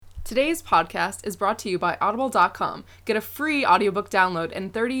Today's podcast is brought to you by Audible.com. Get a free audiobook download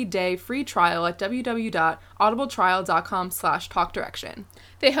and 30-day free trial at www.audibletrial.com/talkdirection.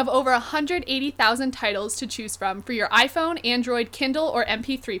 They have over 180,000 titles to choose from for your iPhone, Android, Kindle, or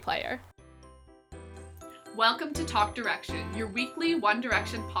MP3 player. Welcome to Talk Direction, your weekly One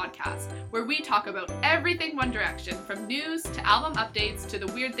Direction podcast, where we talk about everything One Direction, from news to album updates to the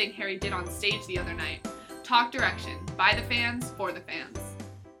weird thing Harry did on stage the other night. Talk Direction, by the fans, for the fans.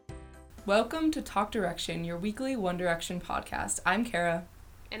 Welcome to Talk Direction, your weekly One Direction podcast. I'm Kara.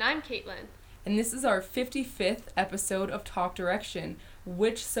 And I'm Caitlin. And this is our 55th episode of Talk Direction,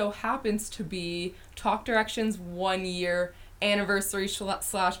 which so happens to be Talk Direction's 1 year anniversary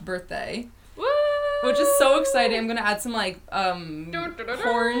 / birthday. Woo! Which is so exciting. I'm gonna add some horns.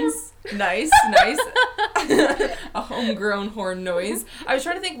 Nice. A homegrown horn noise. I was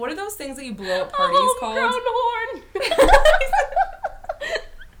trying to think, what are those things that you blow at parties called? A homegrown horn!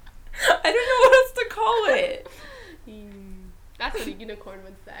 I don't know what else to call it. That's what a unicorn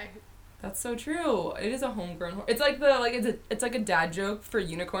would say. That's so true. It is a homegrown horn. It's like it's like a dad joke for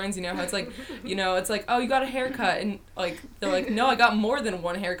unicorns. You know how it's like, it's like, oh, you got a haircut, and like they're like, no, I got more than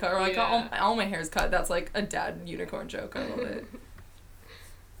one haircut, or I got all my hair's cut. That's like a dad unicorn joke. I love it.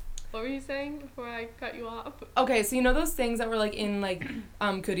 What were you saying before I cut you off? Okay, so you know those things that were like in like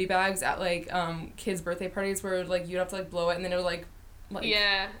goodie bags at like kids' birthday parties where like you'd have to like blow it and then it would like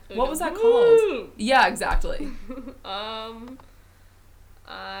yeah. What was that called? Yeah, exactly. I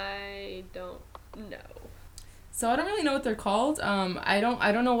don't know. So I don't really know what they're called. I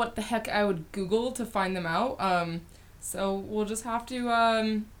don't know what the heck I would Google to find them out. So we'll just have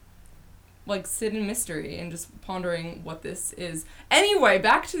to sit in mystery and just pondering what this is. Anyway,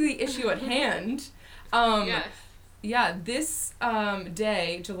 back to the issue at hand. Yes. Yeah, this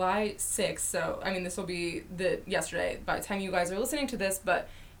day, July 6th, so, I mean, this will be yesterday by the time you guys are listening to this, but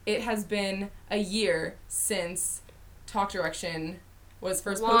it has been a year since Talk Direction was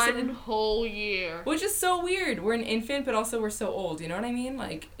first posted. 1 whole year. Which is so weird. We're an infant, but also we're so old, you know what I mean?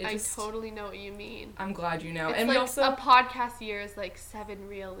 Like, I totally know what you mean. I'm glad you know. It's and like we also... a podcast year is like 7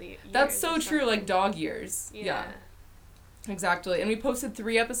 real years. That's so true, like dog years. Yeah. Exactly. And we posted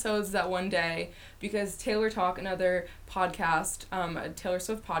 3 episodes that one day because Taylor Talk, another podcast, a Taylor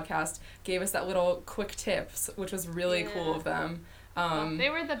Swift podcast, gave us that little quick tips, which was really cool of them. They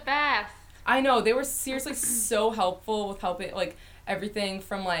were the best. I know. They were seriously so helpful with helping, like, everything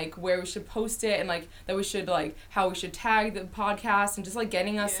from, like, where we should post it and, like, that we should, like, how we should tag the podcast and just, like,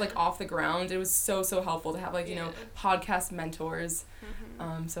 getting us, like, off the ground. It was so, so helpful to have, like, podcast mentors.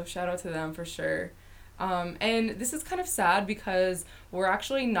 Mm-hmm. So shout out to them for sure. And this is kind of sad because we're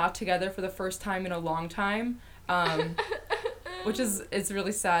actually not together for the first time in a long time, which it's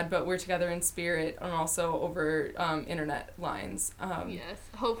really sad, but we're together in spirit and also over internet lines. Yes,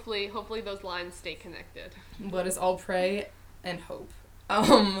 hopefully those lines stay connected. Let us all pray and hope.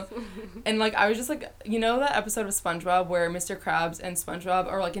 And like I was just like, that episode of SpongeBob where Mr. Krabs and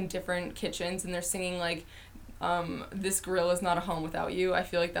SpongeBob are like in different kitchens and they're singing like, this grill is not a home without you. I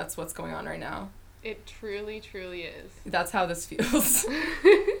feel like that's what's going on right now. It truly, truly is. That's how this feels. It's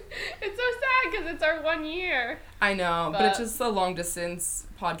so sad because it's our 1 year. I know, but it's just a long-distance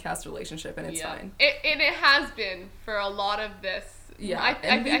podcast relationship, and it's fine. It has been for a lot of this. Yeah, I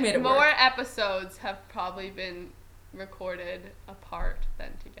we made it more work. Episodes have probably been recorded apart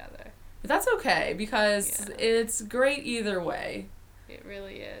than together. But that's okay, because it's great either way. It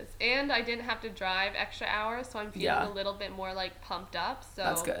really is. And I didn't have to drive extra hours, so I'm feeling a little bit more like pumped up. So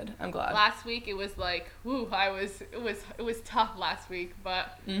that's good. I'm glad. Last week it was like, it was tough last week,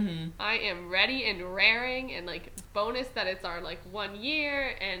 but I am ready and raring, and like bonus that it's our like 1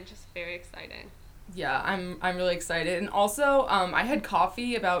 year and just very exciting. Yeah, I'm really excited. And also, I had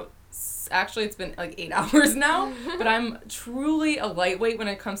coffee actually it's been like 8 hours now, but I'm truly a lightweight when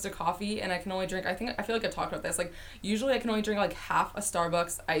it comes to coffee, and I can only drink, I feel like I talked about this, like usually I can only drink like half a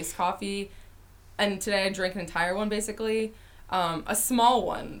Starbucks iced coffee, and today I drank an entire one basically, a small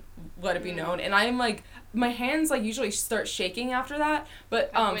one, let it be known, and I'm like, my hands like usually start shaking after that, but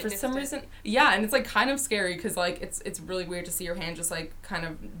for some reason, and it's like kind of scary because like it's really weird to see your hand just like kind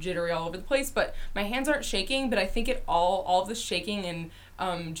of jittery all over the place, but my hands aren't shaking, but I think all of the shaking and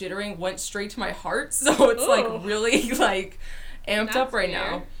jittering went straight to my heart, so it's like really like amped up right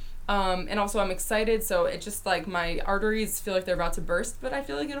now. And also I'm excited, so it just like my arteries feel like they're about to burst, but I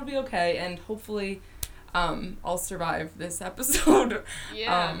feel like it'll be okay, and hopefully I'll survive this episode.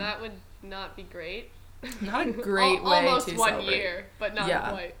 Yeah, that would not be great. Not a great way almost to 1 celebrate. year, but not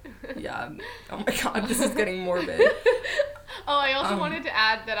quite. Yeah. Oh my god, this is getting morbid. Oh, I also wanted to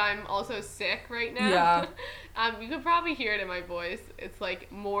add that I'm also sick right now. Yeah. You could probably hear it in my voice. It's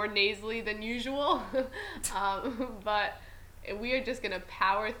like more nasally than usual. But we are just going to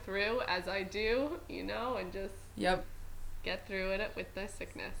power through as I do, and just Yep. get through it with the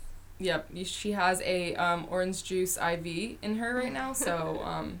sickness. Yep. She has a orange juice IV in her right now,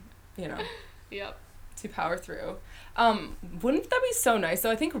 so, Yep. to power through. Wouldn't that be so nice? So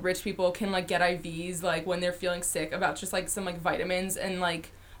I think rich people can like get IVs like when they're feeling sick about just like some like vitamins and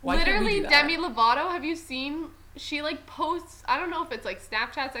like why Literally, can't we do that? Demi Lovato, have you seen? She like posts. I don't know if it's like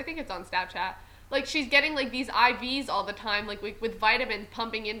Snapchats. I think it's on Snapchat. Like she's getting like these IVs all the time, like with vitamins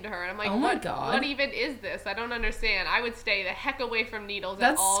pumping into her, and I'm like, oh my God. What even is this? I don't understand. I would stay the heck away from needles.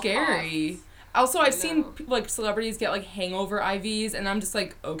 That's at all scary. costs. Also, I've seen like celebrities get like hangover IVs, and I'm just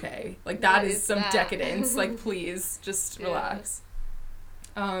like, okay, like that is some decadence. Like, please, just relax.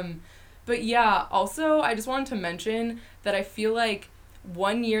 But yeah, also I just wanted to mention that I feel like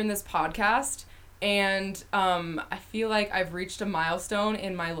 1 year in this podcast, and I feel like I've reached a milestone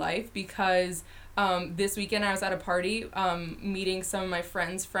in my life because this weekend I was at a party meeting some of my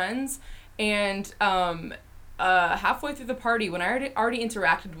friends' and halfway through the party, when I already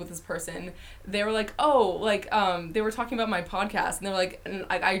interacted with this person, they were like, oh, like, they were talking about my podcast, and they were like, and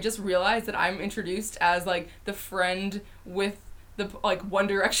I just realized that I'm introduced as, like, the friend with the, like, One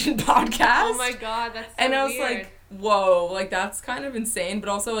Direction podcast. Oh my God, that's so and I was weird. like, whoa, like, that's kind of insane, but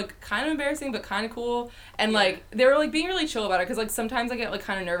also, like, kind of embarrassing, but kind of cool, and, like, they were, like, being really chill about it, because, like, sometimes I get, like,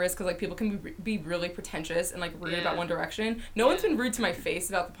 kind of nervous, because, like, people can be really pretentious and, like, rude about One Direction. No one's been rude to my face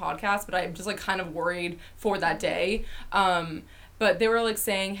about the podcast, but I'm just, like, kind of worried for that day. But they were, like,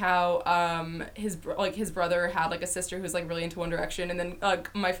 saying how his brother had, like, a sister who's, like, really into One Direction. And then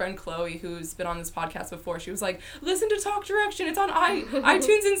my friend Chloe, who's been on this podcast before, she was like, listen to Talk Direction. It's on iTunes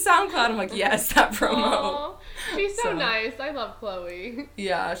and SoundCloud. I'm like, yes, that promo. Aww, she's so nice. I love Chloe.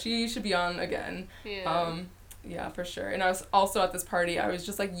 Yeah, she should be on again. Yeah. Yeah, for sure. And I was also at this party, I was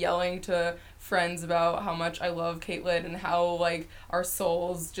just, like, yelling to friends about how much I love Caitlin and how, like, our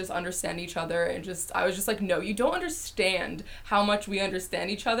souls just understand each other, and I was just like, no, you don't understand how much we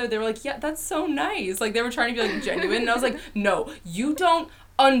understand each other. They were like, yeah, that's so nice. Like, they were trying to be, like, genuine, and I was like, no, you don't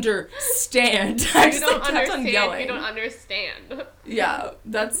understand. I just, like, kept on yelling. You don't understand. Yeah,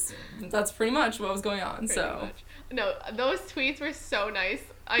 that's pretty much what was going on, Pretty much. No, those tweets were so nice.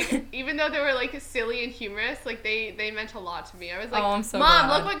 Even though they were, like, silly and humorous, like, they meant a lot to me. I was like, oh, I'm so Mom,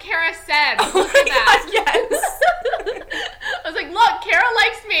 glad. look what Kara said. Oh look my at that. God, yes. I was like, look, Kara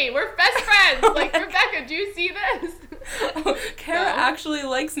likes me. We're best friends. Oh like, Rebecca, do you see this? Kara actually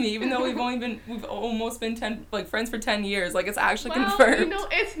likes me, even though we've almost been friends for 10 years. Like, it's actually confirmed.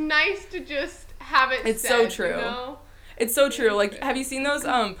 It's nice to just have it It's said, so true. You know? It's so true. Like, have you seen those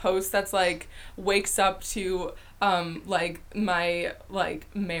posts that's like wakes up to like my like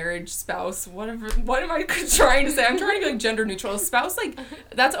marriage spouse, whatever. What am I trying to say? I'm trying to be like gender neutral. Spouse, like,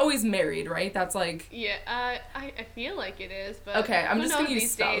 that's always married, right? That's like, yeah. I feel like it is, but okay, I'm just gonna use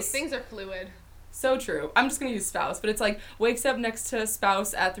these spouse. days, things are fluid. So true. I'm just gonna use spouse, but it's like wakes up next to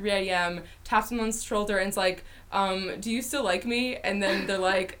spouse at 3 a.m., taps him on the shoulder, and it's like, do you still like me? And then they're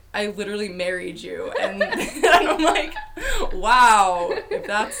like, I literally married you. And, and I'm like, wow, if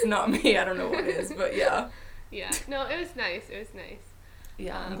that's not me, I don't know what is, but yeah. Yeah. No, it was nice. It was nice.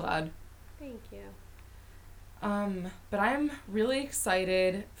 Yeah, I'm glad. Thank you. But I'm really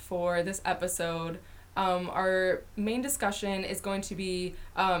excited for this episode. Our main discussion is going to be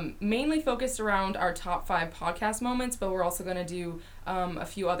mainly focused around our top 5 podcast moments, but we're also going to do a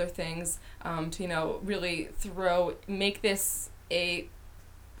few other things to, really make this a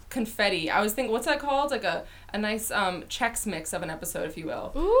confetti. I was thinking, what's that called? Like a nice Chex Mix of an episode, if you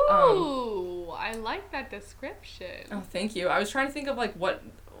will. Ooh, I like that description. Oh, thank you. I was trying to think of like what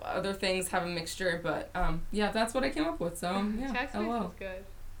other things have a mixture, but yeah, that's what I came up with. So yeah, Chex Mix is good.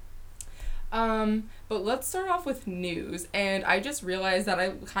 But let's start off with news, and I just realized that I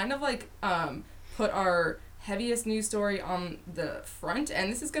kind of like put our heaviest news story on the front, and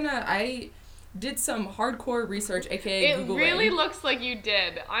this is I did some hardcore research, aka Googling. It really looks like you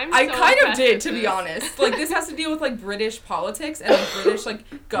did. I kind of did, to be honest. Like, this has to deal with like British politics and like British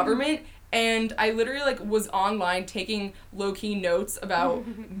like government. And I literally, like, was online taking low-key notes about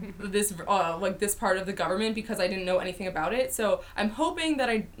this, this part of the government because I didn't know anything about it. So I'm hoping that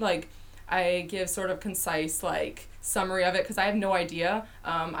I give sort of concise, like, summary of it because I have no idea.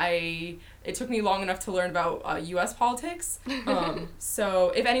 It took me long enough to learn about U.S. politics.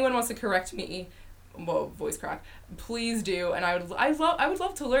 So if anyone wants to correct me, voice crack. Please do, and I would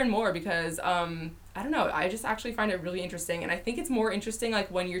love to learn more because I don't know, I just actually find it really interesting, and I think it's more interesting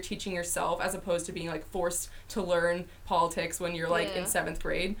like when you're teaching yourself as opposed to being like forced to learn politics when you're like in 7th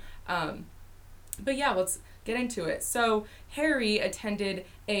grade. But yeah, let's get into it. So Harry attended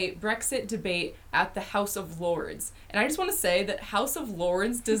a Brexit debate at the House of Lords. And I just want to say that House of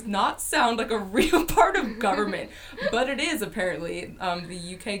Lords does not sound like a real part of government, but it is apparently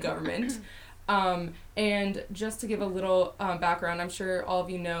the UK government. And just to give a little background, I'm sure all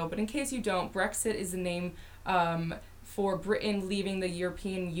of you know, but in case you don't, Brexit is the name for Britain leaving the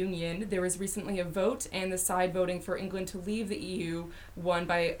European Union. There was recently a vote, and the side voting for England to leave the EU won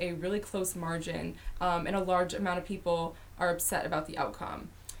by a really close margin, and a large amount of people are upset about the outcome.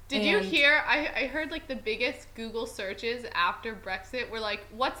 Did you hear, I heard like the biggest Google searches after Brexit were like,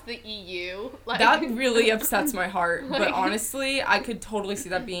 what's the EU? Like, that really upsets my heart, but honestly, I could totally see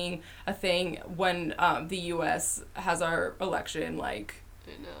that being a thing when the US has our election, like,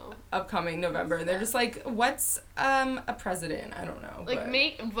 I know. Upcoming November, and they're just like, what's a president? I don't know.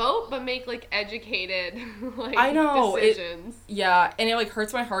 Like, vote, but make like educated like I know decisions. Yeah, and it like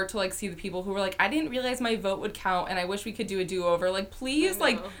hurts my heart to like see the people who were like, I didn't realize my vote would count, and I wish we could do a do-over. Like, please,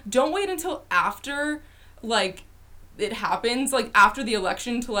 like, don't wait until after like it happens, like after the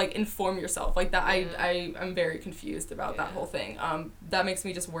election, to like inform yourself. Like that, I'm very confused about that whole thing. That makes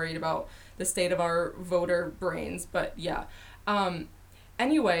me just worried about the state of our voter brains. But yeah.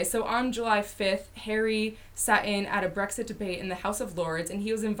 Anyway, so on July 5th, Harry sat in at a Brexit debate in the House of Lords, and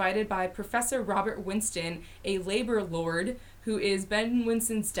he was invited by Professor Robert Winston, a Labour Lord, who is Ben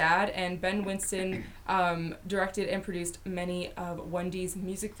Winston's dad, and Ben Winston directed and produced many of Wendy's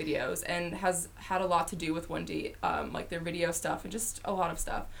music videos and has had a lot to do with Wendy, like their video stuff and just a lot of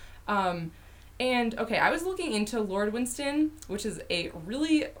stuff. And, okay, I was looking into Lord Winston, which is a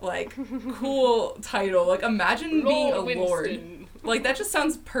really, like, cool title. Like, imagine being a lord. Like, that just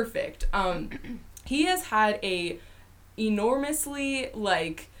sounds perfect. He has had a enormously,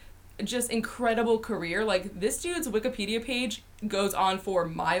 like, just incredible career. Like, this dude's Wikipedia page goes on for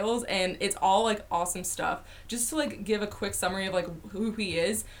miles, and it's all, like, awesome stuff. Just to, like, give a quick summary of, like, who he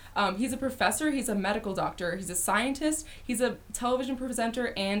is. He's a professor, he's a medical doctor, he's a scientist, he's a television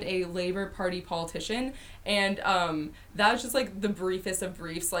presenter, and a Labour Party politician. And that was just, like, the briefest of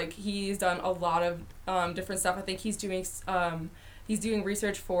briefs. Like, he's done a lot of different stuff. I think he's doing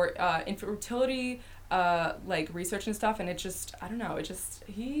research for infertility, like, research and stuff, and it just, I don't know,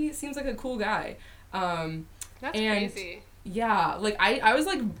 he seems like a cool guy. That's crazy. Yeah, like, I was,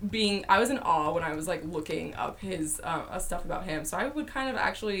 like, I was in awe when I was, like, looking up his stuff about him, so I would kind of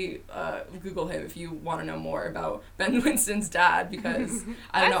actually Google him if you want to know more about Ben Winston's dad, because,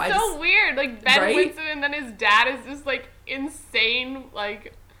 I don't know, That's so weird, like, Ben Winston and then his dad is just, like, insane,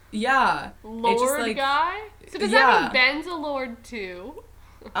 like, lord just, like, guy? So does that mean Ben's a lord, too?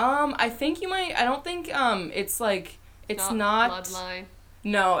 I think you might, I don't think, it's, like, it's not bloodline.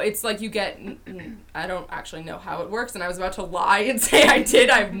 No, it's like you get, I don't actually know how it works, and I was about to lie and say I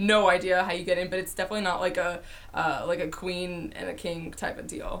did. I have no idea how you get in, but it's definitely not like a queen and a king type of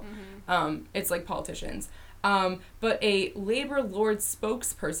deal. Mm-hmm. It's like politicians. But a Labour Lord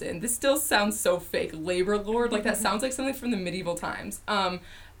spokesperson, this still sounds so fake, Labour Lord, like that sounds like something from the medieval times. A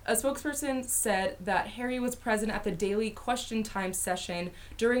spokesperson said that Harry was present at the daily question time session,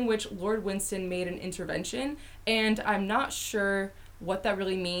 during which Lord Winston made an intervention, and I'm not sure what that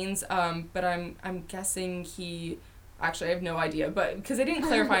really means, but I'm guessing actually I have no idea, but because they didn't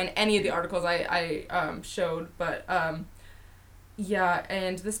clarify in any of the articles I showed, but yeah,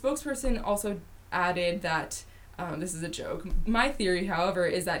 and the spokesperson also added that this is a joke. My theory, however,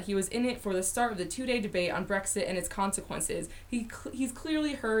 is that he was in it for the start of the 2-day debate on Brexit and its consequences. He's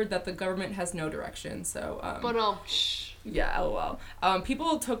clearly heard that the government has no direction, so yeah, lol.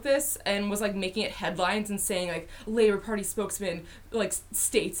 People took this and was, like, making it headlines and saying, like, Labour Party spokesman, like,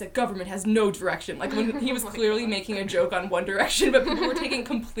 states that government has no direction. Like, when he was clearly making a joke on One Direction, but people were taking it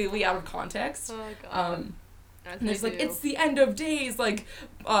completely out of context. Oh, God. And there's, like, it's the end of days, like,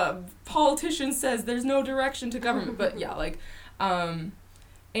 politician says there's no direction to government. But, yeah, like,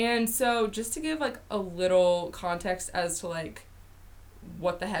 and so just to give, like, a little context as to, like,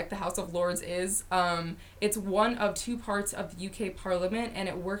 what the heck the House of Lords is. It's one of two parts of the UK Parliament, and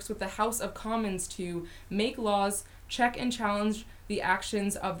it works with the House of Commons to make laws, check and challenge the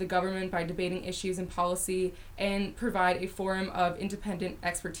actions of the government by debating issues and policy, and provide a forum of independent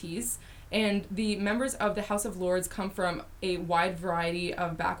expertise. And the members of the House of Lords come from a wide variety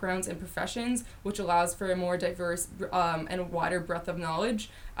of backgrounds and professions, which allows for a more diverse and a wider breadth of knowledge.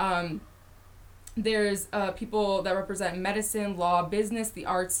 There's people that represent medicine, law, business, the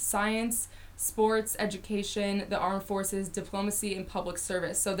arts, science, sports, education, the armed forces, diplomacy, and public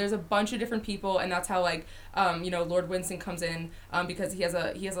service. So there's a bunch of different people, and that's how like Lord Winston comes in because he has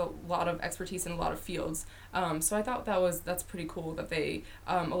a lot of expertise in a lot of fields. So I thought that's pretty cool that they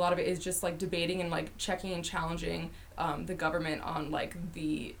a lot of it is just like debating and like checking and challenging the government on like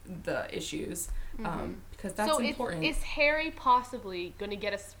the issues because that's important. Is Harry possibly going to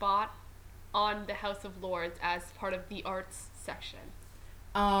get a spot on the House of Lords as part of the arts section?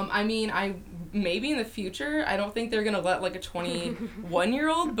 I mean, maybe in the future. I don't think they're gonna let like a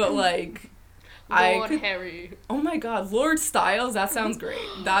 21-year-old, but like Harry. Oh my God, Lord Styles. That sounds great.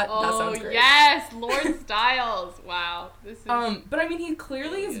 That sounds great. Yes, Lord Styles. Wow, this is. But I mean, he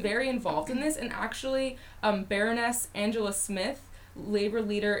clearly is very involved in this, and actually, Baroness Angela Smith, Labour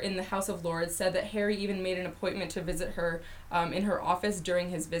leader in the House of Lords, said that Harry even made an appointment to visit her in her office during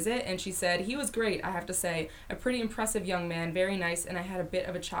his visit, and she said, he was great, I have to say, a pretty impressive young man, very nice, and I had a bit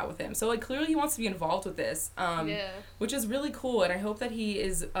of a chat with him. So, like, clearly he wants to be involved with this, which is really cool, and I hope that he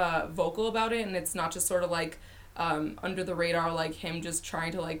is vocal about it, and it's not just sort of, like, under the radar, like, him just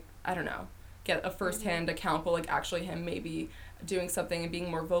trying to, like, I don't know, get a first-hand account, but, like, actually him maybe doing something and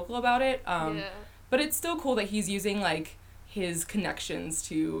being more vocal about it. But it's still cool that he's using, like, his connections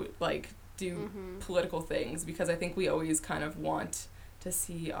to like do political things, because I think we always kind of want to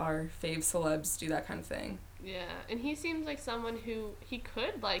see our fave celebs do that kind of thing. Yeah, and he seems like someone who he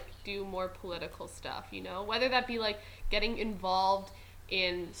could like do more political stuff, you know, whether that be like getting involved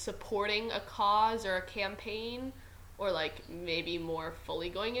in supporting a cause or a campaign, or like maybe more fully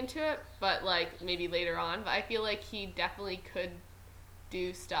going into it, but like maybe later on. But I feel like he definitely could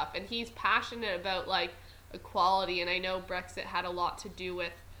do stuff, and he's passionate about like equality, and I know Brexit had a lot to do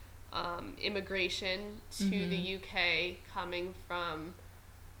with immigration to the UK coming from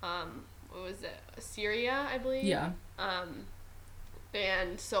what was it, Syria, I believe. Yeah.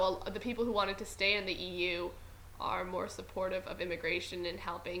 And so the people who wanted to stay in the EU are more supportive of immigration and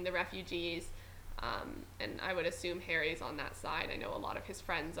helping the refugees, and I would assume Harry's on that side. I know a lot of his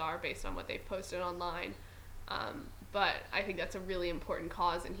friends are, based on what they've posted online. But I think that's a really important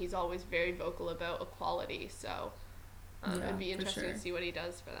cause, and he's always very vocal about equality, so it'd be interesting to see what he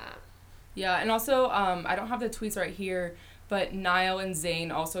does for that. Yeah, and also, I don't have the tweets right here, but Niall and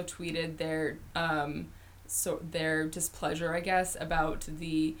Zayn also tweeted their displeasure, I guess, about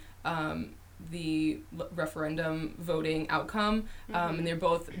the referendum voting outcome, and they're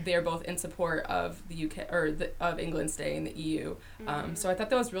both in support of the UK of England staying in the EU. So I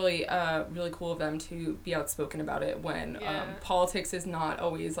thought that was really really cool of them to be outspoken about it when politics is not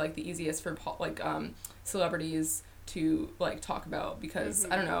always like the easiest for celebrities to like talk about, because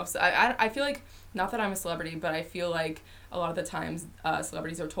I don't know. So I feel like, not that I'm a celebrity, but I feel like a lot of the times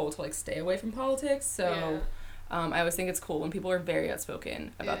celebrities are told to like stay away from politics. So. I always think it's cool when people are very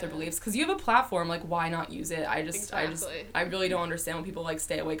outspoken about their beliefs, because you have a platform, like, why not use it? I really don't understand when people, like,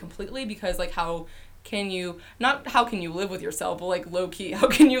 stay away completely, because, like, how can you live with yourself, but, like, low-key, how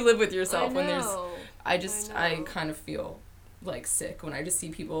can you live with yourself when there's, I kind of feel, like, sick when I just see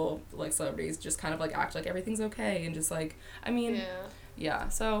people, like, celebrities just kind of, like, act like everything's okay, and just, like, I mean,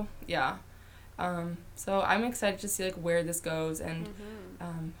 so I'm excited to see, like, where this goes, and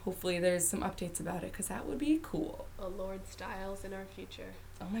hopefully there's some updates about it, because that would be cool. A Lord Styles in our future.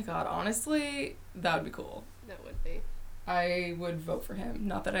 Oh my God, honestly, that would be cool. That would be. I would vote for him.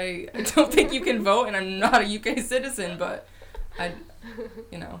 Not that I don't think you can vote, and I'm not a UK citizen, but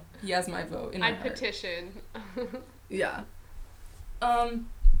he has my vote in my heart. I'd petition. Yeah.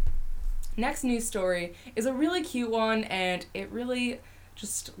 Next news story is a really cute one, and it really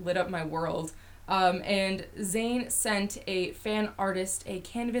just lit up my world. And Zayn sent a fan artist a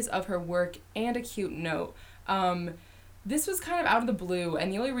canvas of her work and a cute note. This was kind of out of the blue,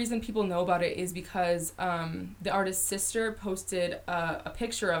 and the only reason people know about it is because the artist's sister posted a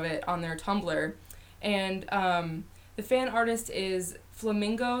picture of it on their Tumblr. And the fan artist is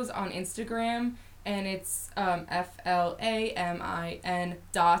Flamingos on Instagram, and it's FLAMIN.GOS.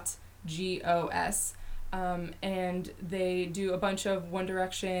 And they do a bunch of One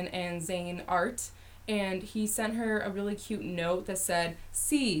Direction and Zayn art, and he sent her a really cute note that said,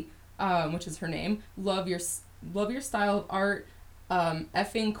 "C," which is her name, love your style of art,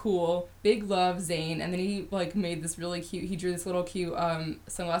 effing cool, big love, Zayn." And then he like made this really cute, he drew this little cute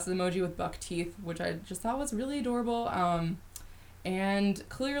sunglasses emoji with buck teeth, which I just thought was really adorable. And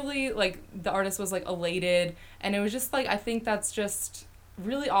clearly like the artist was like elated, and it was just like, I think that's just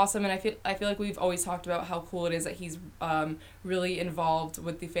really awesome, and I feel like we've always talked about how cool it is that he's really involved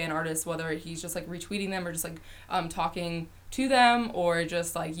with the fan artists, whether he's just like retweeting them or just like talking to them, or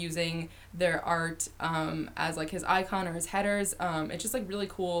just like using their art as like his icon or his headers. It's just like really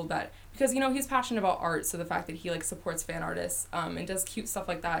cool that because, you know, he's passionate about art, so the fact that he, like, supports fan artists and does cute stuff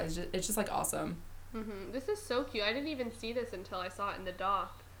like that is just, it's just, like, awesome. Mm-hmm. This is so cute. I didn't even see this until I saw it in the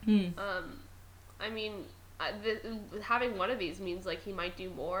doc. I mean, having one of these means, like, he might do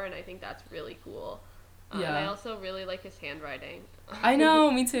more, and I think that's really cool. And I also really like his handwriting. I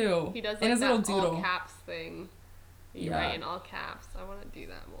know, me too. He does, like, and his that little doodle. all caps thing. You write in all caps. I want to do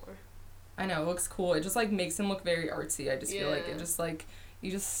that more. I know, it looks cool. It just, like, makes him look very artsy. I just feel like it just, like,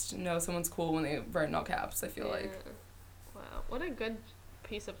 you just know someone's cool when they write in all caps, I feel like. Wow, what a good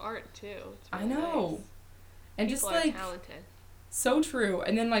piece of art, too. It's really I know. nice. And People just, like, are talented. So true.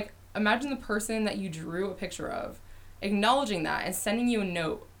 And then, like, imagine the person that you drew a picture of acknowledging that and sending you a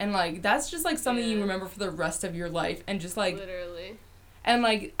note. And, like, that's just, like, something you remember for the rest of your life. And just, like... Literally. And,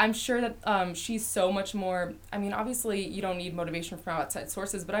 like, I'm sure that she's so much more... I mean, obviously, you don't need motivation from outside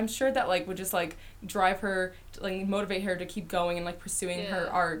sources, but I'm sure that, like, would just, like, drive her, like, motivate her to keep going and, like, pursuing her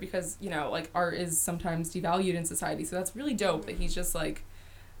art because, you know, like, art is sometimes devalued in society. So that's really dope that he's just, like,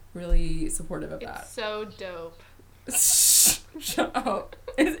 really supportive of that. It's so dope. Shut up.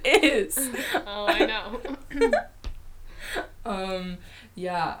 It is. Oh, I know.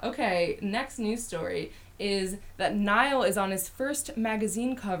 Yeah. Okay, next news story is that Niall is on his first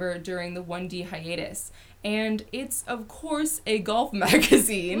magazine cover during the 1D hiatus. And it's, of course, a golf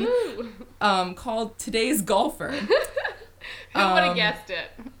magazine called Today's Golfer. Who would have guessed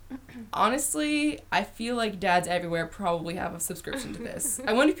it? Honestly, I feel like dads everywhere probably have a subscription to this.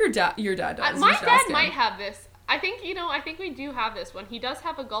 I wonder if your dad does. My dad might have this. I think we do have this one. He does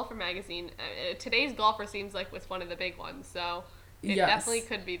have a golfer magazine. Today's Golfer seems like it's one of the big ones, so it definitely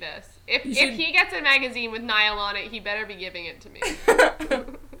could be this. If he gets a magazine with Niall on it, he better be giving it to me.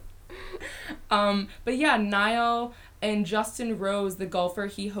 But yeah, Niall and Justin Rose, the golfer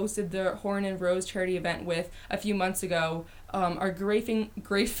he hosted the Horn and Rose charity event with a few months ago, are gracing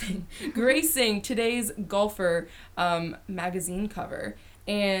Today's Golfer magazine cover.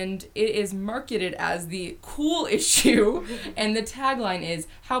 And it is marketed as the cool issue, and the tagline is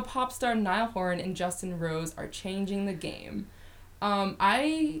how pop star Niall Horan and Justin Rose are changing the game.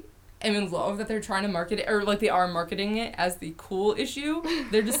 I am in love that they're trying to market it, or like they are marketing it as the cool issue.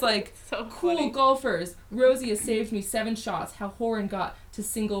 They're just like, so cool funny. Golfers, Rosie has saved me 7 shots, how Horan got to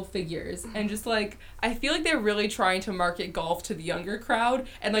single figures. And just like, I feel like they're really trying to market golf to the younger crowd,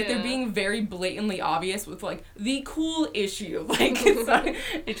 and like they're being very blatantly obvious with like, the cool issue. Like, it's not,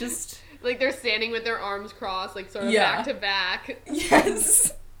 it just... Like they're standing with their arms crossed, like sort of back to back.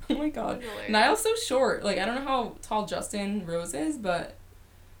 Yes! Oh my god. Niall's so short. Like, I don't know how tall Justin Rose is, but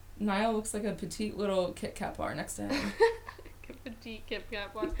Niall looks like a petite little Kit Kat bar next to him. Petite Kit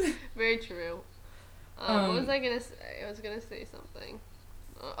Kat bar. Very true. What was I gonna say? I was gonna say something.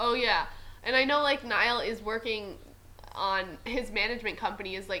 Oh yeah. And I know like Niall is working on his management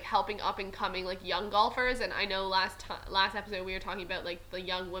company is like helping up and coming like young golfers, and I know last episode we were talking about like the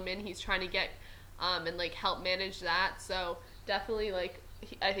young women he's trying to get and like help manage that. So definitely like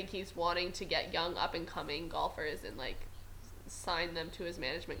I think he's wanting to get young up and coming golfers and like sign them to his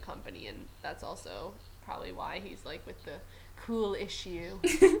management company, and that's also probably why he's like with the cool issue.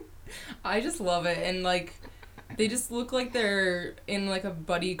 I just love it, and like they just look like they're in like a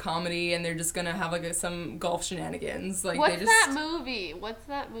buddy comedy, and they're just gonna have like some golf shenanigans. Like What's that movie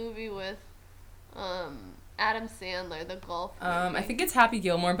with Adam Sandler, the golf movie? I think it's Happy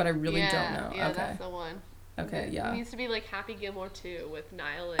Gilmore, but I really don't know. Yeah, okay. That's the one. Okay, yeah. It needs to be like Happy Gilmore 2 with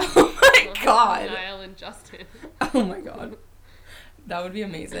Niall and Oh my god. Niall and Justin. Oh my god. That would be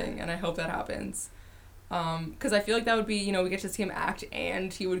amazing, and I hope that happens. Because I feel like that would be, you know, we get to see him act,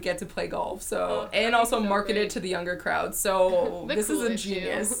 and he would get to play golf, so and also so market it to the younger crowd. So this is a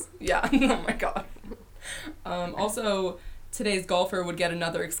genius. Yeah. Oh my god. Also, Today's Golfer would get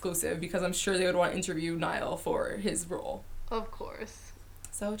another exclusive because I'm sure they would want to interview Niall for his role. Of course.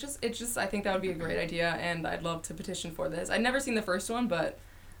 So it just I think that would be a great idea, and I'd love to petition for this. I'd never seen the first one, but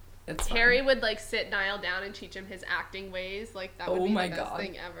it's fun. Harry would like sit Niall down and teach him his acting ways. Like that would be the best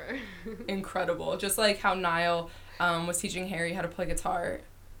thing ever. Incredible. Just like how Niall was teaching Harry how to play guitar.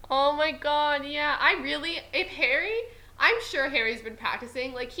 Oh my god, yeah. I'm sure Harry's been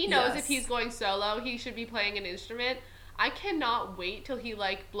practicing. Like he knows if he's going solo, he should be playing an instrument. I cannot wait till he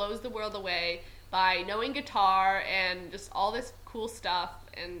like blows the world away by knowing guitar and just all this cool stuff,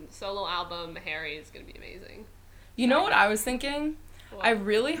 and solo album Harry is going to be amazing. You know what I was thinking? What? I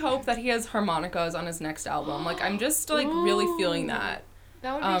really hope that he has harmonicas on his next album. Like, I'm just, like, really feeling that.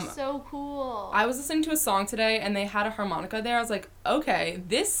 That would be so cool. I was listening to a song today, and they had a harmonica there. I was like, okay,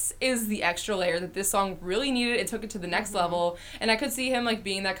 this is the extra layer that this song really needed. It took it to the next level, and I could see him like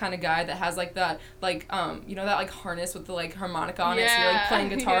being that kind of guy that has like that like you know that like harness with the like harmonica on it, so you're like playing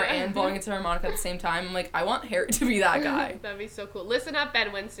guitar and blowing into harmonica at the same time. I'm like, I want Harry to be that guy. That'd be so cool. Listen up,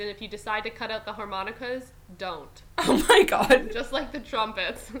 Ben Winston. If you decide to cut out the harmonicas, don't. Oh my god. Just like the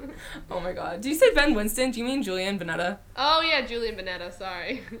trumpets. Oh my god. Do you say Ben Winston? Do you mean Julian Bonetta? Oh yeah, Julian Bonetta.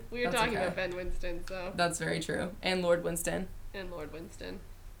 Sorry, we were That's talking okay. about Ben Winston. So. That's very true. And Lord Winston. And Lord Winston.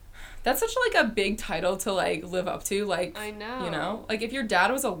 That's such like a big title to like live up to. Like, I know. You know, like if your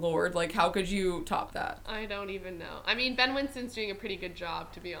dad was a lord, like how could you top that? I don't even know. I mean, Ben Winston's doing a pretty good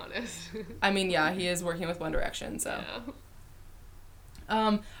job, to be honest. I mean, yeah, he is working with One Direction. So,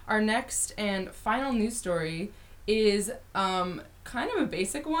 our next and final news story is kind of a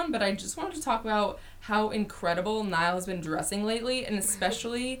basic one, but I just wanted to talk about how incredible Niall has been dressing lately, and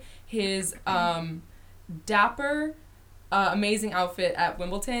especially his dapper. Amazing outfit at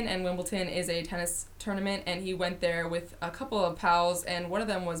Wimbledon, and Wimbledon is a tennis tournament, and he went there with a couple of pals, and one of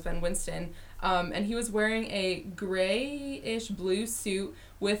them was Ben Winston, and he was wearing a grayish blue suit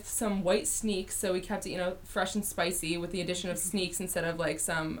with some white sneaks, so he kept it, you know, fresh and spicy with the addition of sneaks instead of like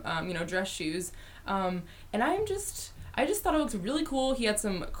some, you know, dress shoes, and I just thought it looked really cool. He had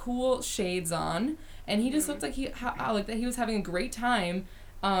some cool shades on, and he just looked like like that he was having a great time.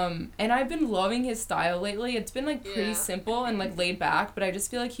 And I've been loving his style lately. It's been like pretty simple and like laid back, but I just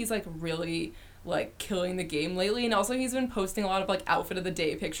feel like he's like really like killing the game lately. And also he's been posting a lot of like outfit of the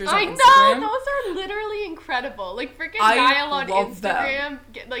day pictures on Instagram. I know, those are literally incredible. Like freaking Niall on Instagram,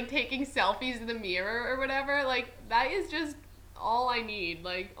 like taking selfies in the mirror or whatever. Like that is just all I need.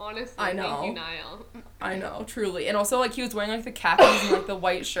 Like honestly, I know. Thank you, Niall. I know, truly. And also like he was wearing like the khakis and like the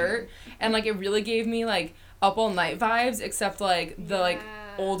white shirt, and like it really gave me like Up All Night vibes, except like the like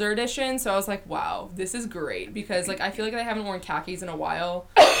older edition. So I was like, wow, this is great, because like I feel like I haven't worn khakis in a while,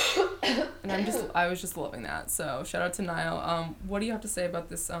 and I was just loving that. So shout out to Niall. What do you have to say about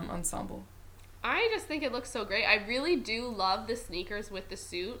this ensemble? I just think it looks so great. I really do love the sneakers with the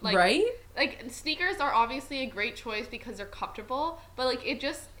suit. Like, right? Like sneakers are obviously a great choice because they're comfortable, but like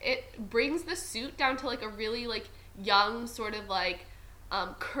it brings the suit down to like a really like young sort of like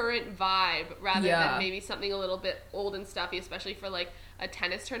current vibe rather than maybe something a little bit old and stuffy, especially for like a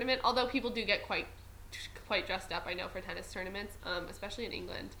tennis tournament. Although people do get quite dressed up, I know, for tennis tournaments, especially in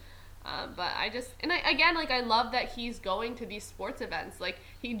England. But I love that he's going to these sports events. Like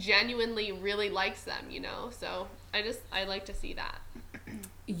he genuinely really likes them, you know. So I like to see that.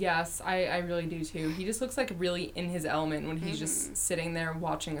 Yes, I really do too. He just looks like really in his element when he's just sitting there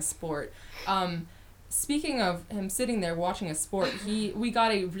watching a sport. Speaking of him sitting there watching a sport, we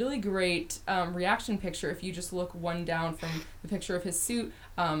got a really great reaction picture. If you just look one down from the picture of his suit,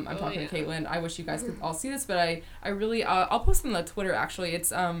 I'm talking to Caitlin. I wish you guys could all see this, but I really I'll post it on the Twitter actually.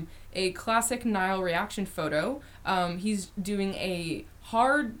 It's a classic Niall reaction photo. He's doing a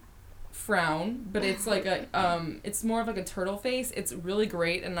hard frown, but it's like a it's more of like a turtle face. It's really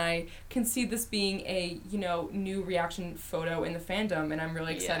great, and I can see this being a, you know, new reaction photo in the fandom, and I'm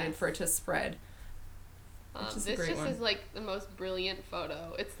really excited for it to spread. This just is like the most brilliant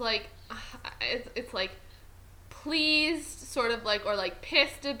photo. It's like it's like pleased, sort of like, or like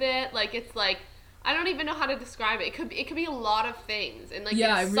pissed a bit. Like it's like I don't even know how to describe it. It could be a lot of things, and like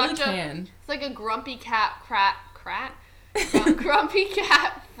yeah, it's I really can. It's like a grumpy cat grumpy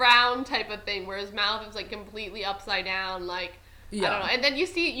cat frown type of thing, where his mouth is like completely upside down, like. Yeah. I don't know. And then you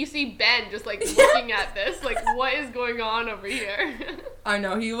see Ben just like looking at this, like what is going on over here? I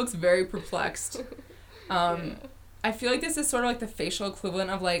know, he looks very perplexed. I feel like this is sort of like the facial equivalent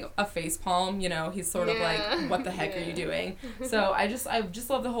of like a face palm, you know. He's sort of like, what the heck are you doing? So I just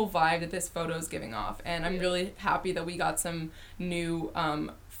love the whole vibe that this photo is giving off, and I'm really happy that we got some new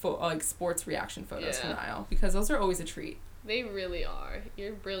like sports reaction photos from Niall, because those are always a treat. They really are.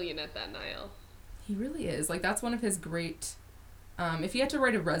 You're brilliant at that, Niall. He really is. Like that's one of his great if he had to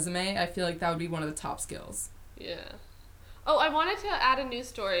write a resume, I feel like that would be one of the top skills. Yeah. Oh, I wanted to add a news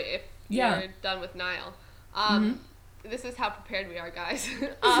story if you're done with Niall. This is how prepared we are, guys.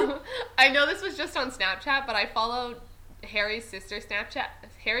 I know this was just on Snapchat, but I followed Harry's sister Snapchat,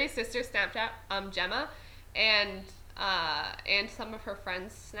 Gemma, and some of her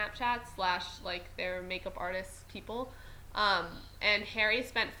friends' Snapchats / like their makeup artist people. And Harry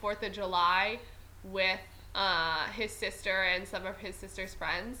spent 4th of July with his sister and some of his sister's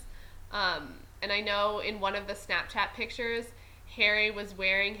friends. And I know in one of the Snapchat pictures, Harry was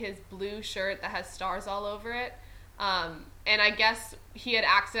wearing his blue shirt that has stars all over it. And I guess he had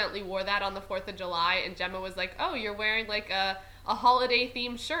accidentally wore that on the 4th of July, and Gemma was like, oh, you're wearing like a holiday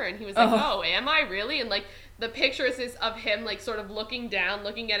themed shirt. And he was like, oh, am I really? And like the picture is of him, like, sort of looking down,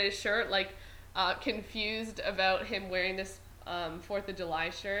 looking at his shirt, like, confused about him wearing this 4th of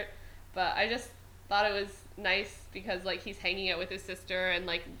July shirt. But I just thought it was nice because, like, he's hanging out with his sister, and,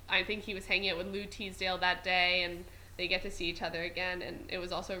 like, I think he was hanging out with Lou Teasdale that day, and they get to see each other again, and it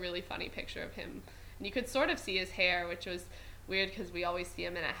was also a really funny picture of him. And you could sort of see his hair, which was weird because we always see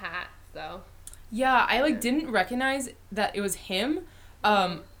him in a hat, so. Yeah, I, like, didn't recognize that it was him.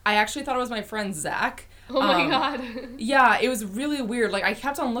 I actually thought it was my friend Zach. Oh my god. Yeah, it was really weird. Like, I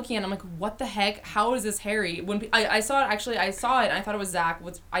kept on looking at it. I'm like, what the heck? How is this Harry? When I saw it, actually, I saw it, and I thought it was Zach.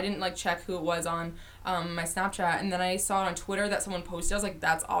 I didn't, like, check who it was on my Snapchat, and then I saw it on Twitter that someone posted. I was like,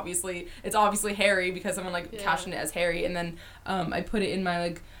 it's obviously Harry, because someone, like, captioned it as Harry, and then I put it in my,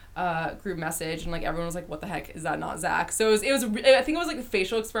 like, group message, and, like, everyone was like, what the heck, is that not Zach? So it was I think it was, like, the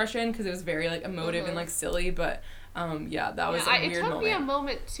facial expression, because it was very, like, emotive and, like, silly, but, yeah, that was a weird moment. It took me a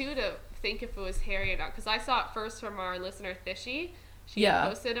moment, too, to think if it was Harry or not, because I saw it first from our listener Thishy. She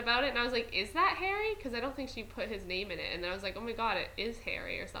posted about it, and I was like, is that Harry? Because I don't think she put his name in it, and then I was like, oh my god, it is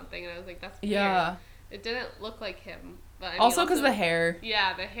Harry or something, and I was like, that's weird. Yeah. It didn't look like him. But I mean, also because the hair.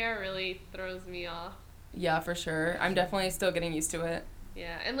 Yeah, the hair really throws me off. Yeah, for sure. I'm definitely still getting used to it.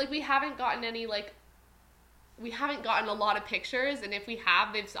 Yeah, and, like, we haven't gotten a lot of pictures, and if we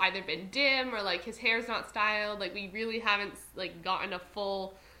have, they've either been dim or, like, his hair's not styled. Like, we really haven't, like, gotten a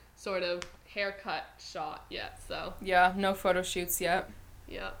full sort of haircut shot yet, so. Yeah, no photo shoots yet.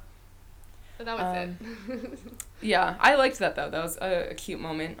 Yeah. But that was it. Yeah, I liked that, though. That was a cute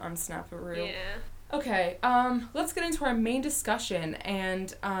moment on Snap-a-Roo. Yeah. Okay, let's get into our main discussion,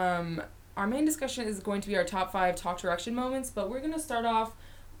 and our main discussion is going to be our top 5 Talk Direction moments, but we're going to start off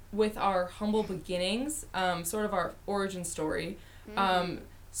with our humble beginnings, sort of our origin story,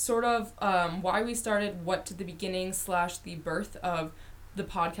 sort of why we started, what did the beginning / the birth of the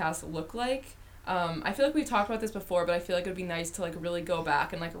podcast look like. I feel like we've talked about this before, but I feel like it would be nice to, like, really go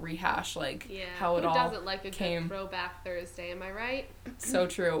back and, like, rehash, like, how it all came. Who doesn't like a good throwback Thursday, am I right? So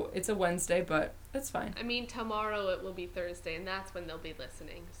true. It's a Wednesday, but it's fine. I mean, tomorrow it will be Thursday, and that's when they'll be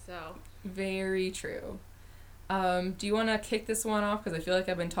listening, so. Very true. Do you want to kick this one off? Because I feel like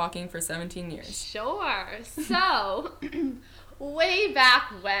I've been talking for 17 years. Sure. So, way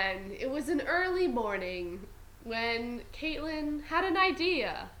back when, it was an early morning when Caitlin had an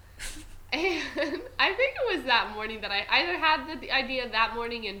idea. And I think it was that morning that I either had the idea that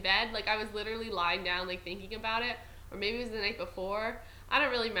morning in bed, like I was literally lying down, like, thinking about it, or maybe it was the night before. I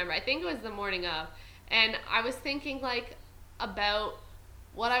don't really remember. I think it was the morning of. And I was thinking, like, about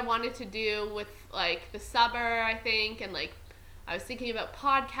what I wanted to do with, like, the Subber, I think, and, like, I was thinking about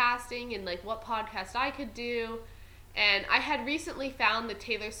podcasting and, like, what podcast I could do. And I had recently found the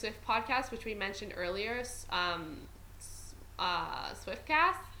Taylor Swift podcast, which we mentioned earlier,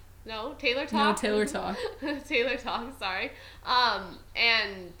 Swiftcast? No, Taylor Talk? No, Taylor Talk. Taylor Talk, sorry.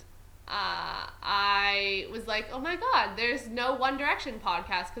 And I was like, oh my god, there's no One Direction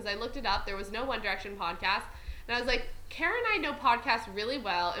podcast, because I looked it up, there was no One Direction podcast, and I was like, Kara and I know podcasts really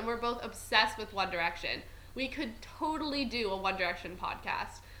well, and we're both obsessed with One Direction. We could totally do a One Direction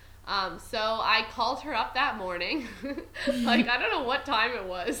podcast. So I called her up that morning, like, I don't know what time it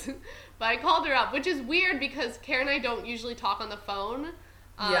was, but I called her up, which is weird, because Kara and I don't usually talk on the phone,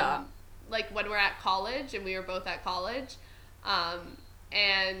 like, when we're at college, and we were both at college,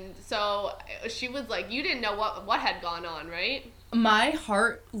 and so she was like, you didn't know what had gone on, right? My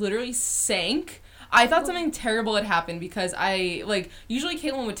heart literally sank. I thought something terrible had happened, because usually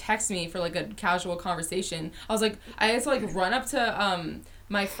Caitlin would text me for, like, a casual conversation. I was like, I had to, like, run up to,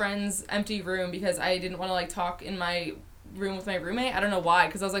 my friend's empty room, because I didn't want to, like, talk in my room with my roommate. I don't know why,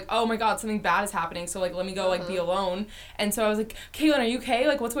 because I was like, oh my god, something bad is happening, so, like, let me go, like, be alone. And so I was like, Caitlin, are you okay?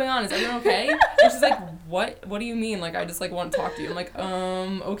 Like, what's going on? Is everyone okay? And she's like, what do you mean? Like, I just, like, want to talk to you. I'm like,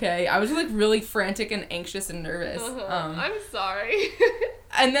 okay. I was just, like, really frantic and anxious and nervous. I'm sorry.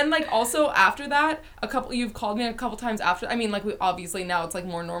 And then, like, also after that, you've called me a couple times after. I mean, like, we obviously now it's, like,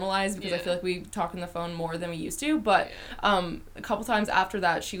 more normalized, because I feel like we talk on the phone more than we used to. But a couple times after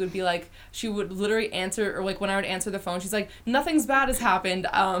that, she would be like, she would literally answer, or, like, when I would answer the phone, she's like, nothing's bad has happened.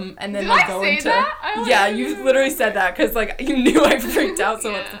 And then Did like I go say into that? Yeah, you literally said that, because, like, you knew I freaked out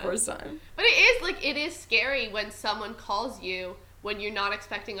so much the first time. But it is scary when someone calls you when you're not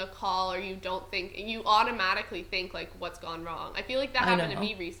expecting a call, or you automatically think, like, what's gone wrong. I feel like that happened to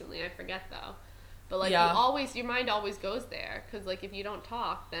me recently. I forget, though. But, like, your mind always goes there, because, like, if you don't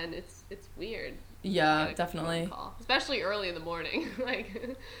talk, then it's weird. Yeah, get a definitely. phone call, especially early in the morning.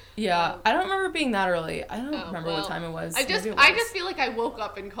 Like, Yeah, I don't remember being that early. I don't oh, remember well, what time it was. I just Maybe it was. feel like I woke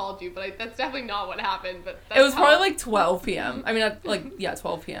up and called you, but that's definitely not what happened. But It that's was probably like 12 p.m. I mean, like, yeah,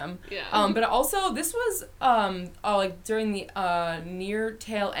 12 p.m. Yeah. But also, this was, like, during the, near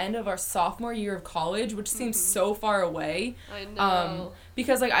tail end of our sophomore year of college, which seems so far away. I know.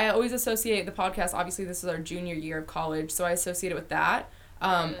 Because, like, I always associate the podcast, obviously, this is our junior year of college, so I associate it with that.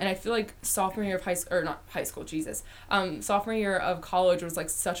 And I feel like sophomore year of sophomore year of college was, like,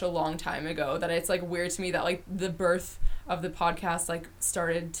 such a long time ago that it's, like, weird to me that, like, the birth of the podcast, like,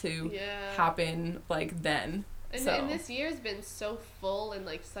 started to happen, like, then. And this year's been so full and,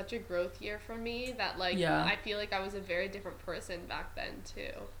 like, such a growth year for me that, like, I feel like I was a very different person back then,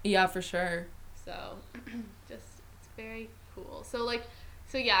 too. Yeah, for sure. So, it's very cool.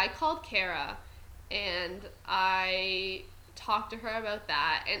 So, yeah, I called Kara, and I talked to her about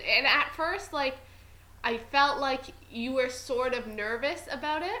that. And at first, like, I felt like you were sort of nervous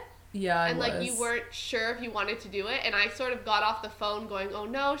about it. Yeah, and like you weren't sure if you wanted to do it, and I sort of got off the phone going, oh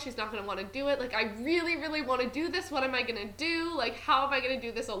no, she's not going to want to do it. Like, I really, really want to do this. What am I going to do? Like, how am I going to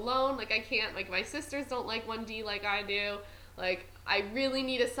do this alone? Like, I can't, like, my sisters don't like 1D like I do. Like, I really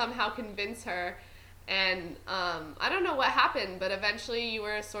need to somehow convince her. And I don't know what happened, but eventually you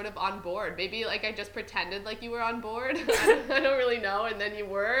were sort of on board. Maybe, like, I just pretended like you were on board. I don't really know, and then you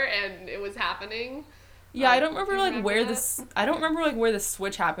were, and it was happening. Yeah, I don't remember, like, I don't remember, like, where the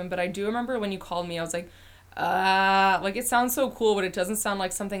switch happened, but I do remember when you called me, I was like, it sounds so cool, but it doesn't sound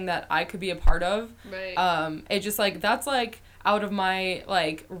like something that I could be a part of. Right. It just, like, that's, like, out of my,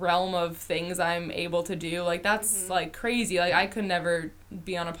 like, realm of things I'm able to do. Like, that's, like, crazy. Like, I could never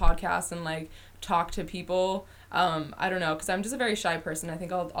be on a podcast and, like, talk to people. I don't know, because I'm just a very shy person. I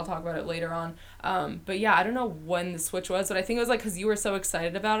think I'll talk about it later on. But, yeah, I don't know when the switch was, but I think it was, like, because you were so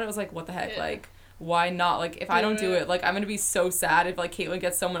excited about it. I was like, what the heck, like... Why not? Like, if I don't do it, like, I'm gonna be so sad if, like, Caitlin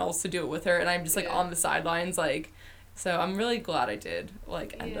gets someone else to do it with her, and I'm just, like, on the sidelines, like, so I'm really glad I did,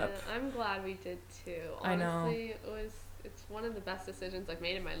 like, end up. Yeah, I'm glad we did, too. Honestly, I know. It's one of the best decisions I've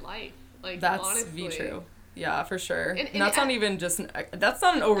made in my life. Like, That's honestly. true. Yeah, for sure. And that's not even just, that's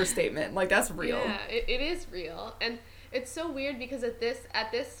not an overstatement. Like, that's real. Yeah, it is real. And it's so weird because at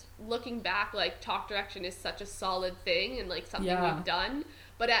this, looking back, like, Talk Direction is such a solid thing and, like, something we've done.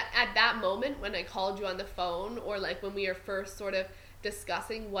 But at that moment when I called you on the phone, or, like, when we were first sort of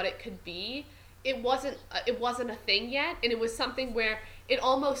discussing what it could be, it wasn't a thing yet, and it was something where it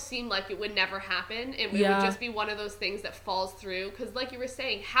almost seemed like it would never happen, and it would just be one of those things that falls through. Because, like you were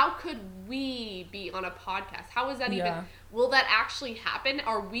saying, how could we be on a podcast? How is that even? Will that actually happen?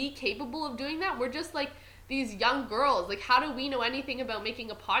 Are we capable of doing that? We're just, like, these young girls. Like, how do we know anything about making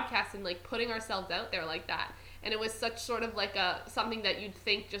a podcast and, like, putting ourselves out there like that? And it was such sort of like something that you'd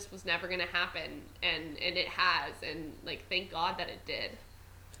think just was never going to happen, and it has, and, like, thank God that it did.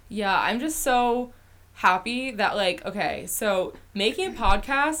 Yeah, I'm just so happy that, like, okay, so making a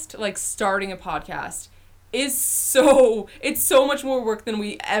podcast, like, starting a podcast is it's so much more work than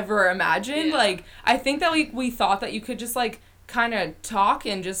we ever imagined. Yeah. Like, I think that we thought that you could just, like, kind of talk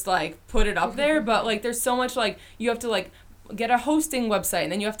and just, like, put it up there, but, like, there's so much, like, you have to, like, get a hosting website,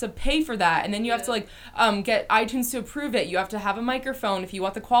 and then you have to pay for that, and then you have to, like, get iTunes to approve it. You have to have a microphone if you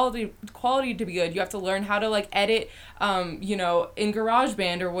want the quality to be good. You have to learn how to, like, edit, you know, in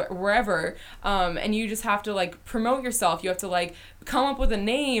GarageBand or wherever, and you just have to, like, promote yourself. You have to, like, come up with a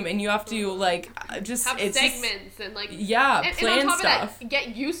name, and you have to, like, just have segments and, like, plan and on top stuff. of that,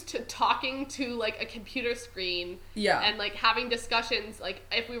 get used to talking to, like, a computer screen, and, like, having discussions, like,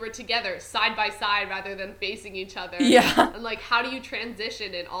 if we were together side by side rather than facing each other, and, like, how do you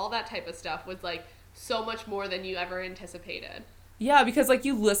transition, and all that type of stuff was, like, so much more than you ever anticipated. Yeah, because, like,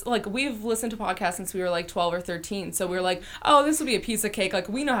 we've listened to podcasts since we were, like, 12 or 13, so we were like, oh, this will be a piece of cake, like,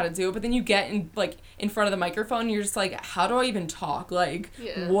 we know how to do it, but then you get in front of the microphone, and you're just like, how do I even talk? Like,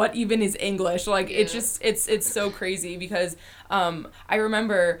 what even is English? Like, it's just, it's so crazy, because, I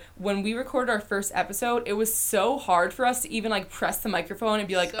remember when we recorded our first episode, it was so hard for us to even, like, press the microphone and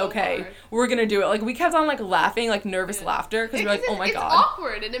be like, okay, we're gonna do it. Like, we kept on, like, laughing, like, nervous laughter, because we were like, oh my God. It's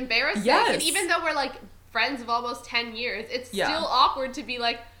awkward and embarrassing, and even though we're, like, friends of almost 10 years, it's still awkward to be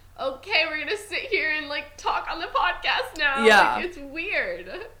like, okay, we're gonna sit here and, like, talk on the podcast now. Like, it's weird.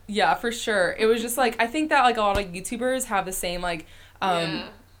 Yeah, for sure. It was just, like, I think that, like, a lot of YouTubers have the same, like, have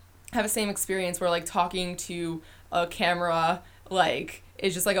the same experience where, like, talking to a camera, like,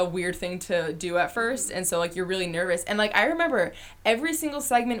 is just, like, a weird thing to do at first, and so, like, you're really nervous. And, like, I remember every single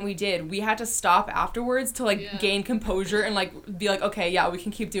segment we did, we had to stop afterwards to, like, gain composure and, like, be like, okay, we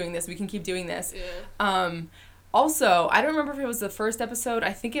can keep doing this, Also, I don't remember if it was the first episode,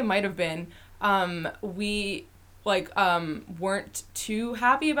 I think it might have been, we weren't too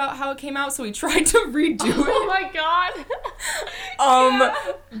happy about how it came out, so we tried to redo it. Oh my god.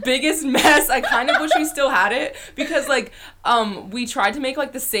 Biggest mess. I kind of wish we still had it, because we tried to make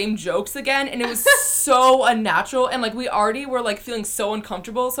the same jokes again, and it was so unnatural, and we already were feeling so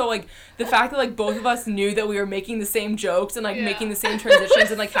uncomfortable, so the fact that both of us knew that we were making the same jokes and making the same transitions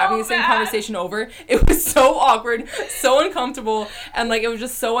and so having the same bad. Conversation over, it was so awkward, so uncomfortable, and it was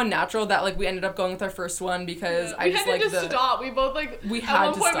just so unnatural that we ended up going with our first one, because I we just had to stop. We both we at had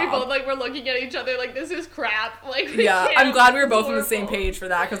one to point stop. we both were looking at each other this is crap. We Yeah, can't. I'm glad we were both on the It's same horrible. page for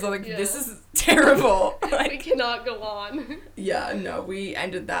that, because Yeah. this is terrible. We cannot go on. Yeah, no, we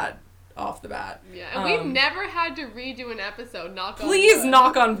ended that off the bat. Yeah, and we've never had to redo an episode. Please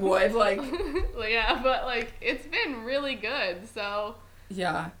knock on wood, Yeah, but it's been really good. So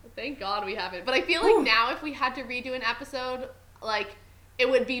yeah. thank God we haven't. But I feel now if we had to redo an episode, it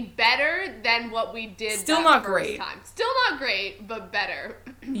would be better than what we did. Still that not first great. Time. Still not great, but better.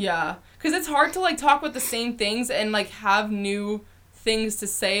 Yeah, because it's hard to talk about the same things and have new things to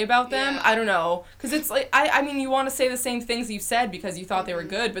say about them. Yeah. I don't know, because it's I mean, you want to say the same things you said because you thought they were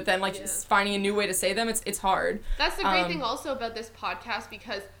good, but then finding a new way to say them, it's hard. That's the great thing also about this podcast,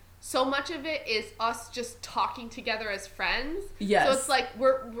 because so much of it is us just talking together as friends. Yes. So it's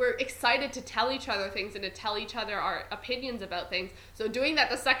we're excited to tell each other things and to tell each other our opinions about things. So doing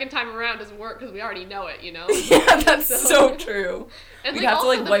that the second time around doesn't work because we already know it, Yeah, that's so true. And We'd have to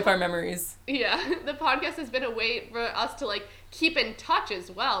also wipe our memories. Yeah, the podcast has been a way for us to keep in touch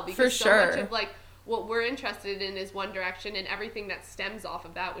as well, because For sure. so much of what we're interested in is One Direction and everything that stems off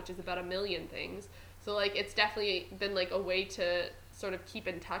of that, which is about a million things. So it's definitely been a way to sort of keep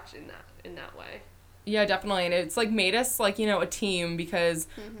in touch in that way. Yeah, definitely. And it's made us a team, because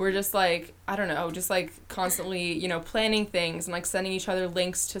we're just I don't know, just constantly, planning things and sending each other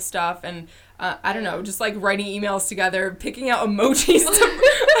links to stuff, and I don't know, just writing emails together, picking out emojis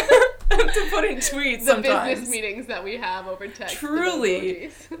to put in tweets The sometimes. business meetings that we have over text. Truly.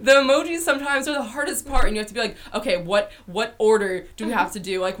 The emojis sometimes are the hardest part, and you have to be okay, what order do we have to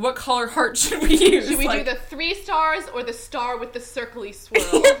do? What color heart should we use? Should we do the 3 stars or the star with the circly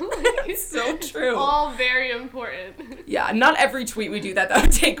swirl? It's so true. All very important. Yeah, not every tweet we do that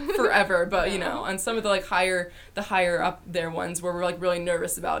would take forever, but on some of the higher up there ones where we're really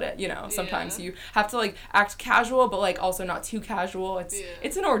nervous about it, sometimes you have to act casual, but also not too casual.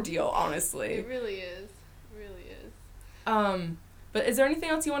 It's an ordeal, honestly. It really is. It really is. But is there anything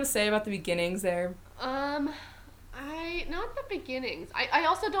else you want to say about the beginnings there? Not the beginnings. I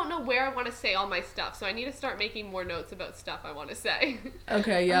also don't know where I want to say all my stuff, so I need to start making more notes about stuff I want to say.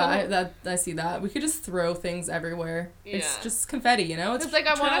 Okay, yeah, I see that. We could just throw things everywhere. Yeah. It's just confetti, It's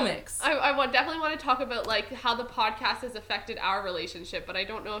trail mix. I definitely want to talk about how the podcast has affected our relationship, but I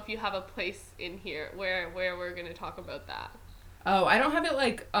don't know if you have a place in here where we're going to talk about that. Oh, I don't have it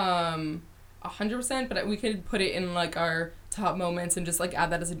 100%, but we could put it in our top moments and just add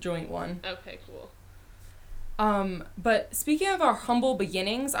that as a joint one. Okay, cool. But speaking of our humble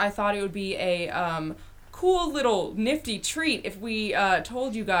beginnings, I thought it would be a cool little nifty treat if we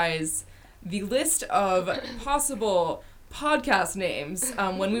told you guys the list of possible podcast names.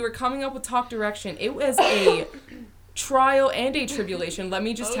 When we were coming up with Talk Direction, it was a trial and a tribulation, let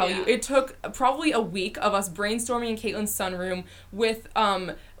me just tell you. It took probably a week of us brainstorming in Caitlin's sunroom with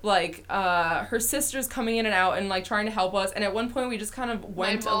her sisters coming in and out and trying to help us, and at one point we just kind of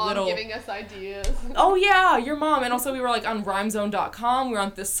went My mom a little giving us ideas. Oh yeah, your mom. And also we were on rhymezone.com, we were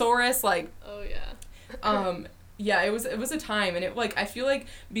on Thesaurus, Oh yeah. Yeah, it was a time, and it I feel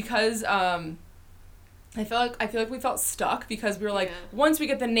because I feel like we felt stuck because we were once we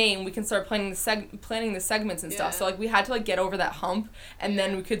get the name, we can start planning the segments and stuff. So we had to get over that hump, and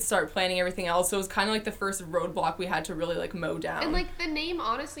then we could start planning everything else. So it was kind of the first roadblock we had to really mow down. And the name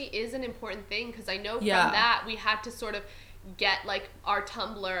honestly is an important thing, because I know from that we had to sort of get our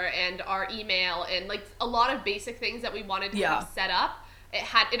Tumblr and our email and a lot of basic things that we wanted to have set up. It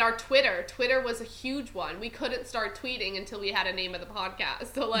had in our Twitter was a huge one. We couldn't start tweeting until we had a name of the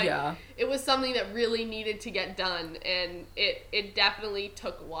podcast. So it was something that really needed to get done, and it definitely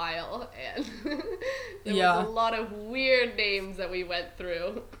took a while, and there was a lot of weird names that we went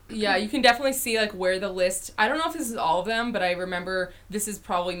through. Yeah, you can definitely see where the list, I don't know if this is all of them, but I remember this is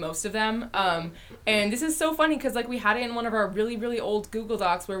probably most of them. And this is so funny because we had it in one of our really, really old Google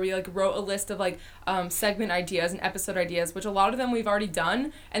Docs where we wrote a list of segment ideas and episode ideas, which a lot of them we've already done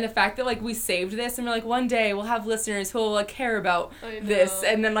done. And the fact that, like, we saved this and we're like, one day we'll have listeners who will, like, care about I this know.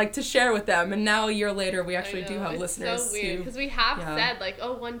 and then, like, to share with them. And now a year later, we actually do have It's listeners. so weird who, because we have yeah. said like,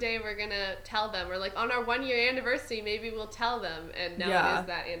 oh, one day we're gonna tell them, or like on our 1 year anniversary, maybe we'll tell them, and now Yeah. it is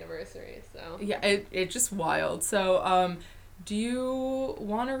that anniversary. So Yeah, it's just wild. So, do you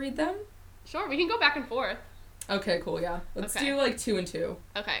want to read them? sure, we can go back and forth. Okay, cool, yeah. Let's Okay. do, like, 2 and 2.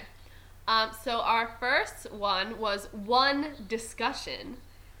 Okay. So our first one was one discussion.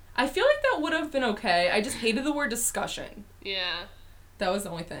 I feel like that would have been okay. I just hated the word discussion. Yeah. That was the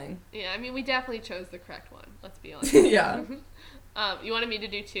only thing. Yeah, I mean, we definitely chose the correct one. Let's be honest. Yeah. You wanted me to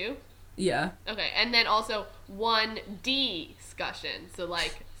do 2? Yeah. Okay, and then also one discussion. So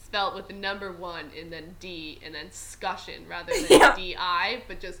like spelled with the number 1 and then D and then discussion rather than Yeah. DI,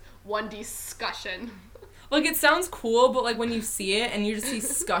 but just one discussion. Like, it sounds cool, but, like, when you see it and you just see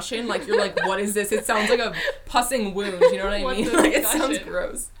scussion, like, you're like, what is this? It sounds like a pussing wound, you know what I What's mean? a Like, it sounds scussion?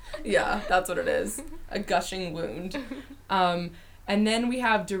 gross. Yeah, that's what it is. A gushing wound. And then we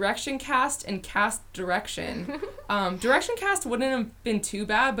have direction cast and cast direction. Direction cast wouldn't have been too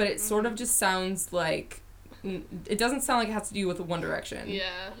bad, but it sort of just sounds like, it doesn't sound like it has to do with One Direction.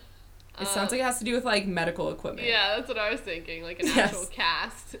 Yeah. It sounds like it has to do with, like, medical equipment. Yeah, that's what I was thinking. Like an Yes. actual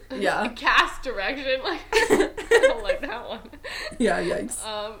cast. Yeah. Cast direction. Like I don't like that one. Yeah, yikes.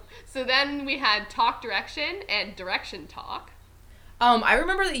 So then we had talk direction and direction talk. I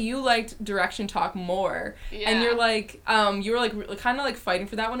remember that you liked Direction Talk more, Yeah. and you're like, you were like kind of like fighting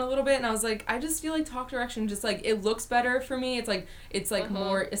for that one a little bit, and I was like, I just feel like Talk Direction just like it looks better for me. It's like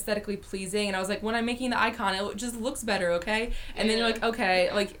more aesthetically pleasing, and I was like, when I'm making the icon, it just looks better, okay? And then you're like,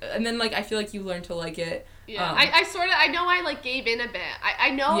 okay, like, and then like I feel like you learned to like it. Yeah, I know I like gave in a bit. I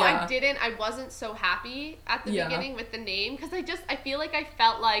know Yeah. I wasn't so happy at the Yeah. beginning with the name because I feel like I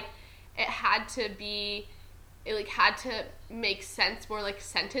felt like it had to make sense more like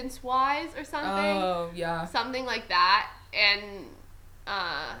sentence wise or something. Oh yeah. Something like that. And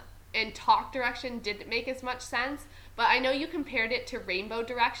talk direction didn't make as much sense. But I know you compared it to Rainbow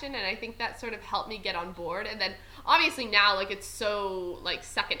Direction, and I think that sort of helped me get on board. And then obviously now, like, it's so, like,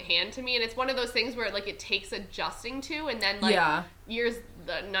 secondhand to me, and it's one of those things where, like, it takes adjusting to, and then, like, Yeah.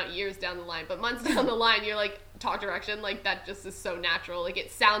 not years down the line, but months down the line, you're like, talk direction, like, that just is so natural. Like,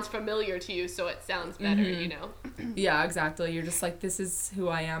 it sounds familiar to you, so it sounds better, you know? Yeah, exactly. You're just like, this is who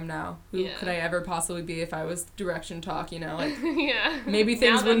I am now. Who Yeah. could I ever possibly be if I was Direction Talk, you know? Like, Yeah. maybe Now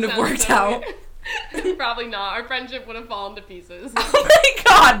things that wouldn't have sounds worked so out. weird. Probably not. Our friendship would have fallen to pieces. Oh my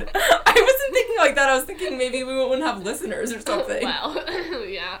god! I wasn't thinking like that. I was thinking maybe we wouldn't have listeners or something. Well,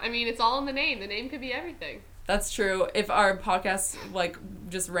 yeah. I mean, it's all in the name. The name could be everything. That's true. If our podcast like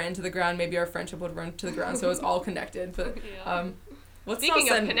just ran to the ground, maybe our friendship would run to the ground. So it's all connected. But Yeah. let's Speaking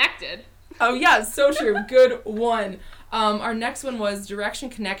not of send... connected. Oh yeah, so true. Good one. Our next one was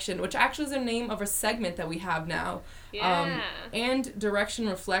Direction Connection, which actually is the name of a segment that we have now. Yeah. And Direction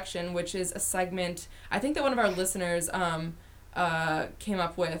Reflection, which is a segment I think that one of our listeners came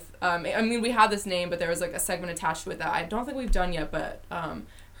up with. I mean, we had this name, but there was like a segment attached to it that I don't think we've done yet, but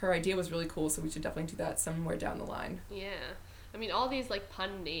her idea was really cool, so we should definitely do that somewhere down the line. Yeah. I mean, all these, like,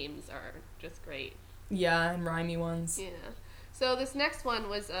 pun names are just great. Yeah, and rhymey ones. Yeah. So this next one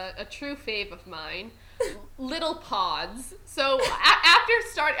was a true fave of mine, Little Pods. So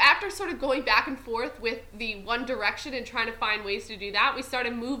after sort of going back and forth with the One Direction and trying to find ways to do that, we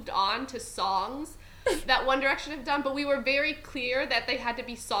moved on to songs that One Direction have done, but we were very clear that they had to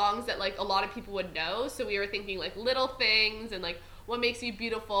be songs that, like, a lot of people would know. So we were thinking, like, Little Things and, like, What Makes You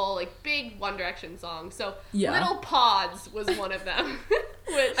Beautiful, like, big One Direction songs. So Yeah. Little Pods was one of them.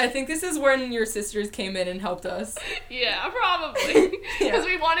 Which, I think this is when your sisters came in and helped us. yeah, probably. Because Yeah.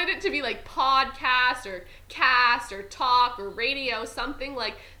 we wanted it to be like podcast or cast or talk or radio, something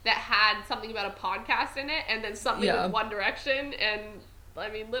like that had something about a podcast in it, and then something Yeah. with One Direction. And I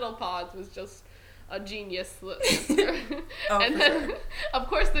mean, Little Pods was just a genius answer. Oh, and for then, sure. of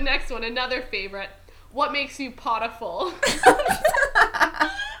course, the next one, another favorite. What makes you potiful?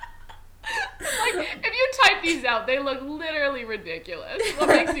 Like, if you type these out, they look literally ridiculous. What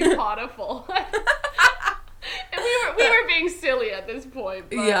makes you potiful? And we were being silly at this point.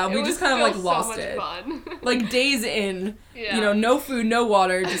 But Yeah, we it was just kind of, still like, lost so much it. Fun. Like days in, Yeah. you know, no food, no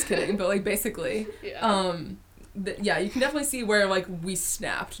water, just kidding, but like basically. Yeah. Yeah, you can definitely see where like we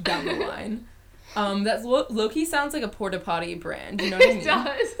snapped down the line. That low-key sounds like a porta potty brand, you know what I mean? It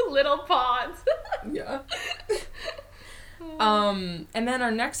does. Little Pods. Yeah. And then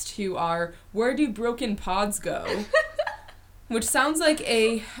our next two are Where Do Broken Pods Go? Which sounds like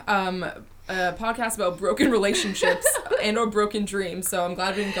a a podcast about broken relationships and or broken dreams, so I'm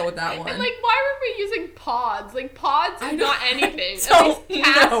glad we didn't go with that one. And, like, why were we using pods? Like, pods is not anything. At least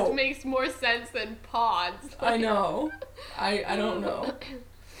cast makes more sense than pods. Like, I know. I don't know.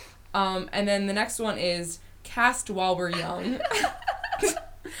 And then the next one is cast while we're young.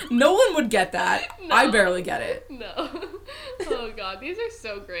 No one would get that. No. I barely get it. No. Oh, God. These are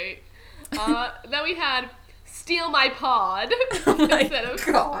so great. Then we had steal my pod instead of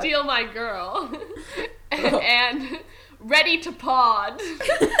steal my girl. And ready to pod.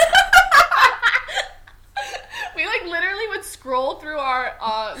 We, like, literally would scroll through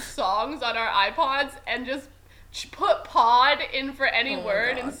our songs on our iPods and just put pod in for any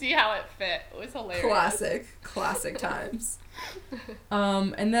word and see how it fit. It was hilarious. Classic times.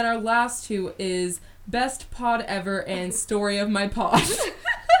 And then our last two is best pod ever and story of my pod. Story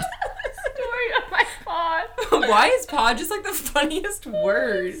of my pod. Why is pod just like the funniest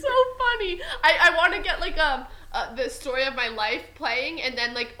word? It's so funny. I want to get like the story of my life playing, and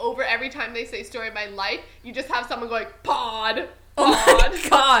then like over every time they say story of my life, you just have someone going pod. Oh my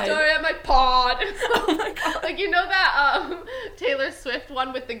God. Story of my pod. Oh my God. Like, you know that Taylor Swift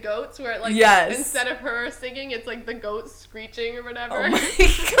one with the goats where like instead of her singing, it's like the goats screeching or whatever. Oh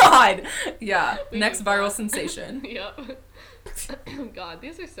my God. Yeah. Next viral sensation. Yep. Oh God,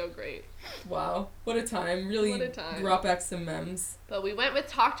 these are so great. Wow. What a time. Really brought back some memes. But we went with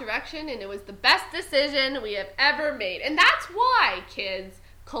Talk Direction, and it was the best decision we have ever made. And that's why, kids,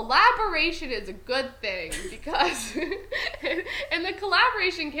 collaboration is a good thing, because and the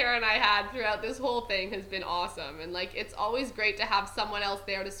collaboration Kara and I had throughout this whole thing has been awesome. And like, it's always great to have someone else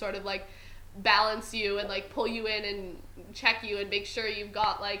there to sort of like balance you and like pull you in and check you and make sure you've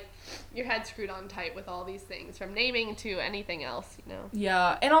got like your head screwed on tight with all these things, from naming to anything else, you know.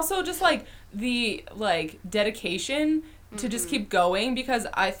 Yeah, and also just like the like dedication to just keep going, because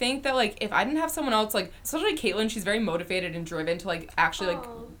I think that like if I didn't have someone else, like especially Caitlin, she's very motivated and driven to like actually like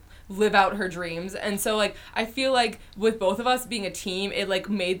live out her dreams, and so like I feel like with both of us being a team, it like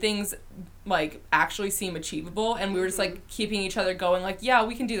made things like actually seem achievable, and we were just like keeping each other going, like, yeah,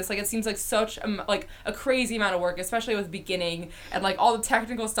 we can do this. Like, it seems like such like a crazy amount of work, especially with beginning and like all the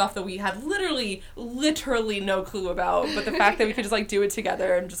technical stuff that we had literally no clue about, but the fact that we could just like do it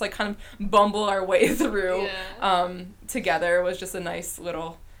together and just like kind of bumble our way through together was just a nice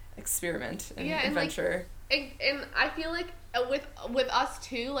little experiment and adventure. And I feel like with us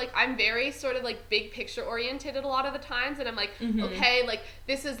too, like I'm very sort of like big picture oriented a lot of the times, and I'm like, okay, like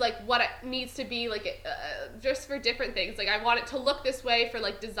this is like what it needs to be, like just for different things. Like I want it to look this way for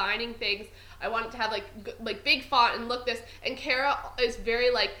like designing things. I want it to have like big font and look this. And Kara is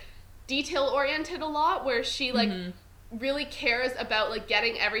very like detail oriented a lot, where she like really cares about like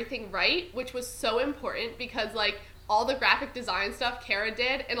getting everything right, which was so important, because like all the graphic design stuff Kara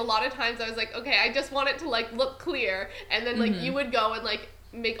did, and a lot of times I was like, okay, I just want it to like look clear, and then like you would go and like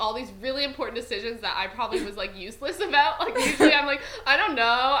make all these really important decisions that I probably was like useless about. Like usually I'm like, I don't know,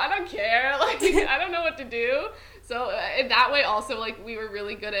 I don't care, like I don't know what to do. So in that way also, like we were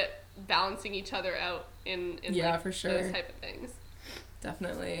really good at balancing each other out in like, for sure, those type of things.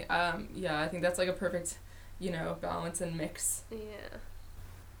 Definitely. I think that's like a perfect, balance and mix. Yeah.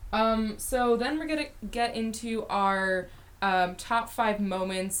 So then we're gonna get into our top 5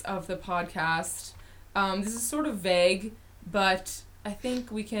 moments of the podcast. This is sort of vague, but I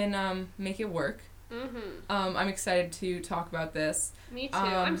think we can make it work. I'm excited to talk about this. Me too.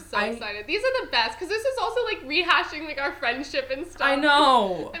 I'm so excited. These are the best, because this is also like rehashing like our friendship and stuff. I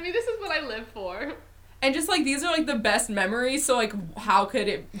know. I mean, this is what I live for. And just, like, these are, like, the best memories, so, like, how could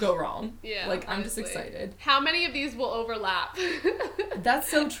it go wrong? Yeah, like, honestly. I'm just excited. How many of these will overlap? That's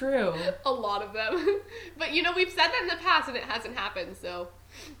so true. A lot of them. But, we've said that in the past, and it hasn't happened, so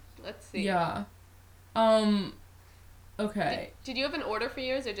let's see. Yeah. Okay. Did you have an order for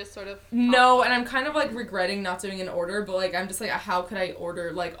yours, or just sort of... No, and I'm kind of, like, regretting not doing an order, but, like, I'm just, like, how could I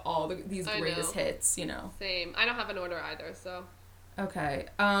order, like, all these greatest hits, Same. I don't have an order either, so... Okay.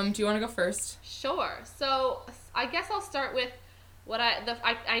 Do you want to go first? Sure. So I guess I'll start with what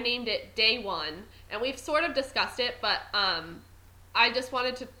I named it Day One, and we've sort of discussed it, but I just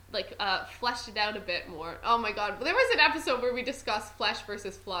wanted to flesh it out a bit more. Oh my God, there was an episode where we discussed flesh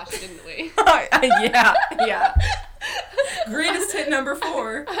versus flush, didn't we? Yeah. Greatest hit number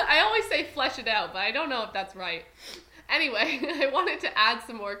 4. I always say flesh it out, but I don't know if that's right. Anyway, I wanted to add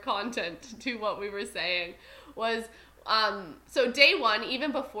some more content to what we were saying. So Day One,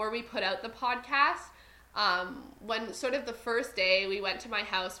 even before we put out the podcast, when sort of the first day we went to my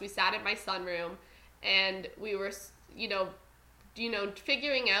house, we sat in my sunroom, and we were,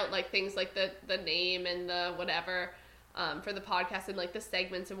 figuring out like things like the name and the whatever. for the podcast and like the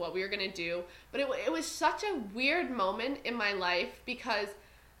segments and what we were going to do. But it was such a weird moment in my life because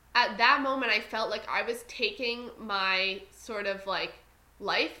at that moment I felt like I was taking my sort of like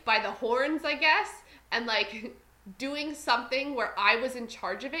life by the horns, I guess, and like doing something where I was in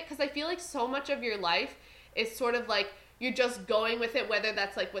charge of it, because I feel like so much of your life is sort of like you're just going with it, whether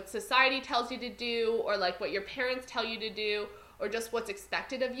that's like what society tells you to do or like what your parents tell you to do or just what's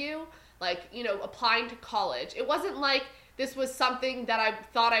expected of you. Like, you know, applying to college. It wasn't like this was something that I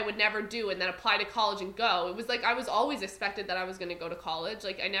thought I would never do and then apply to college and go. It was like I was always expected that I was going to go to college.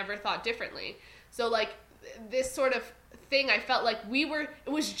 Like, I never thought differently. So like this sort of thing, I felt like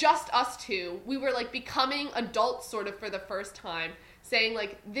it was just us two. We were like becoming adults sort of for the first time, saying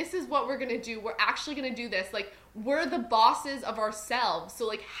like, this is what we're going to do. We're actually going to do this. Like, we're the bosses of ourselves. So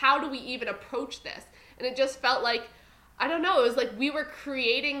like, how do we even approach this? And it just felt like, I don't know, it was like we were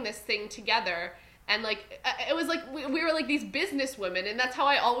creating this thing together. And like, it was like we were like these business women, and that's how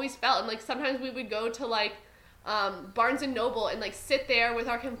I always felt. And like, sometimes we would go to like Barnes and Noble and like sit there with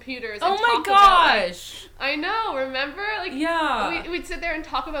our computers and talk about, like, I know, remember? Like, yeah, we'd sit there and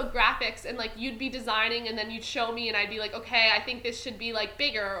talk about graphics, and like you'd be designing and then you'd show me and I'd be like, okay, I think this should be like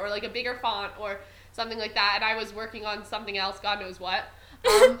bigger or like a bigger font or something like that. And I was working on something else, God knows what.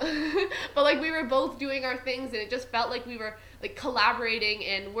 But like we were both doing our things, and it just felt like we were like collaborating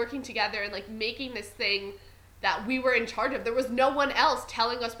and working together and like making this thing that we were in charge of. There was no one else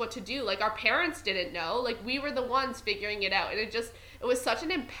telling us what to do. Like, our parents didn't know. Like, we were the ones figuring it out. And it was such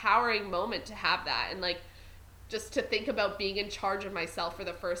an empowering moment to have that. And like, just to think about being in charge of myself for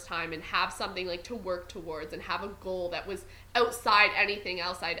the first time and have something like to work towards and have a goal that was outside anything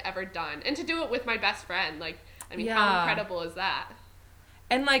else I'd ever done. And to do it with my best friend. Like, I mean, how incredible is that?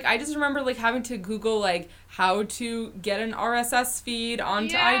 And, like, I just remember, like, having to Google, like, how to get an RSS feed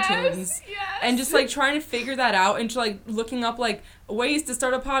onto iTunes. Yes. And just, like, trying to figure that out and, like, looking up, like, ways to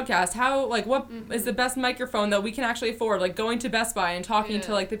start a podcast. How, like, what is the best microphone that we can actually afford? Like, going to Best Buy and talking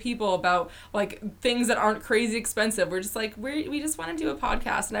to, like, the people about, like, things that aren't crazy expensive. We're just, like, we just want to do a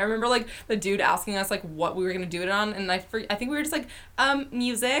podcast. And I remember, like, the dude asking us, like, what we were going to do it on. And I think we were just, like,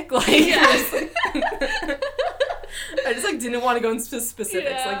 music. Like, I just, like, didn't want to go into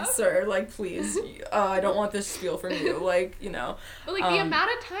specifics. Like, sir, like, please, I don't want this spiel from you. Like, you know. But, like, the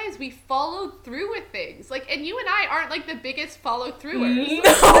amount of times we followed through with things. Like, and you and I aren't, like, the biggest follow-throughers.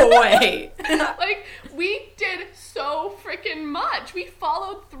 No way. Like, we did so freaking much. We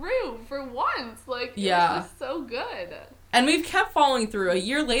followed through for once. Like, it was just so good. And we've kept following through. A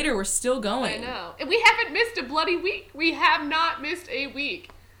year later, we're still going. I know. And we haven't missed a bloody week. We have not missed a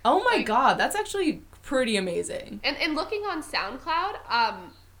week. Oh, my God. That's actually pretty amazing. And looking on SoundCloud,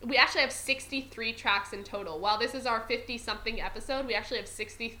 we actually have 63 tracks in total. While this is our 50-something episode, we actually have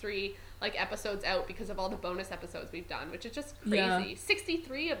 63 like episodes out because of all the bonus episodes we've done, which is just crazy. Yeah.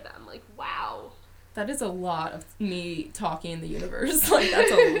 63 of them. Like, wow. That is a lot of me talking in the universe. Like,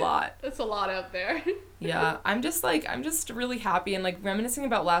 that's a lot. That's a lot out there. Yeah, I'm just really happy, and like reminiscing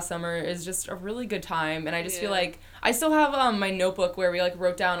about last summer is just a really good time, and I just feel like I still have my notebook where we like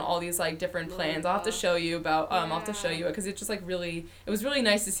wrote down all these like different plans. I'll have to show you I'll have to show you it because it's just like it was really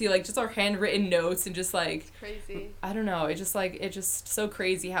nice to see like just our handwritten notes and just like it's crazy. I don't know, it's just so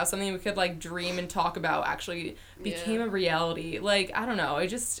crazy how something we could like dream and talk about actually became a reality. Like, I don't know,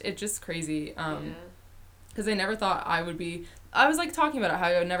 it's just crazy. Because I never thought I was, like, talking about it, how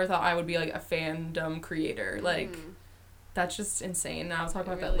I never thought I would be, like, a fandom creator. Like, that's just insane. And I'll talk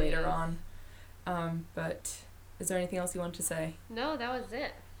about that later on. But is there anything else you want to say? No, that was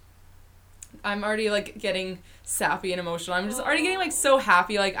it. I'm already, like, getting sappy and emotional. I'm just already getting, like, so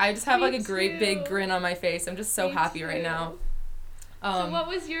happy. Like, I just have, like, a great big grin on my face. I'm just so happy right now. So what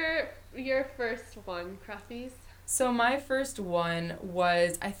was your first one, Cruffies? So my first one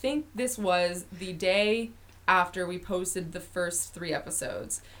was, I think this was the day after we posted the first 3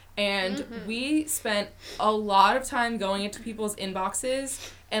 episodes. And we spent a lot of time going into people's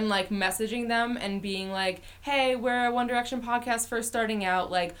inboxes and, like, messaging them and being like, hey, we're a One Direction podcast first starting out.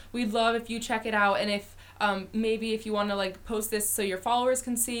 Like, we'd love if you check it out. And if maybe if you want to, like, post this so your followers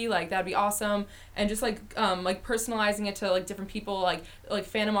can see, like, that'd be awesome. And just, like personalizing it to, like, different people, like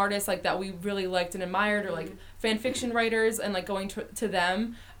fandom artists, like, that we really liked and admired, or, like, fan fiction writers, and, like, going to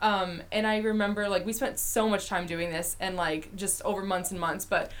them. And I remember, like, we spent so much time doing this, and, like, just over months and months.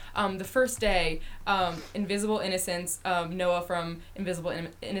 But the first day, Invisible Innocence, Noah from Invisible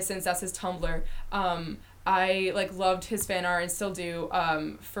Innocence, that's his Tumblr. I, like, loved his fan art and still do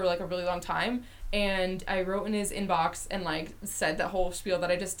for, like, a really long time. And I wrote in his inbox and, like, said that whole spiel that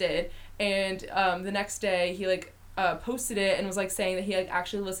I just did. And the next day, he, like, posted it and was like saying that he like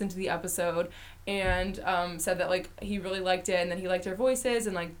actually listened to the episode and said that like he really liked it and that he liked our voices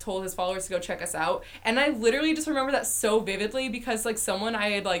and like told his followers to go check us out. And I literally just remember that so vividly because like someone I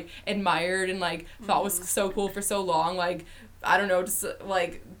had like admired and like thought was so cool for so long, like I don't know, just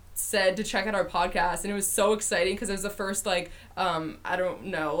like said to check out our podcast, and it was so exciting because it was the first like I don't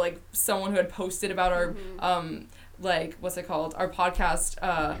know, like someone who had posted about our like what's it called, our podcast,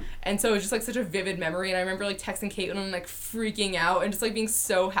 and so it was just like such a vivid memory. And I remember like texting Caitlin and like freaking out and just like being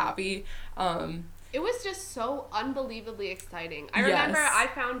so happy. It was just so unbelievably exciting. I remember I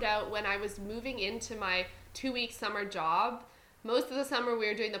found out when I was moving into my 2-week summer job. Most of the summer we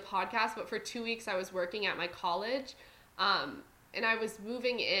were doing the podcast, but for 2 weeks I was working at my college. And I was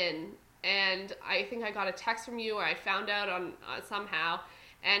moving in, and I think I got a text from you, or I found out on somehow,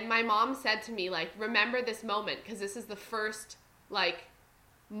 and my mom said to me, like, remember this moment, because this is the first, like,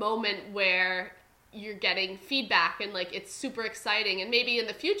 moment where you're getting feedback, and, like, it's super exciting, and maybe in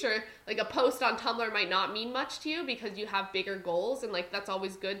the future, like, a post on Tumblr might not mean much to you, because you have bigger goals, and, like, that's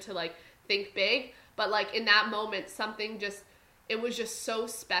always good to, like, think big, but, like, in that moment, something just... It was just so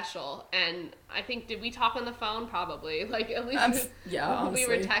special, and I think, did we talk on the phone? Probably. Like, at least we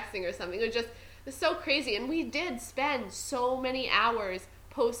were texting or something. It was so crazy, and we did spend so many hours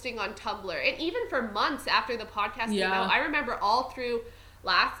posting on Tumblr, and even for months after the podcast came out. I remember all through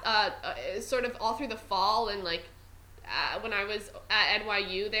sort of all through the fall, and, like, when I was at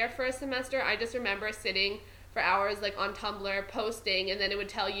NYU there for a semester, I just remember sitting for hours, like, on Tumblr, posting, and then it would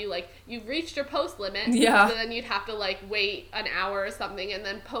tell you, like, you've reached your post limit. Yeah. So then you'd have to, like, wait an hour or something, and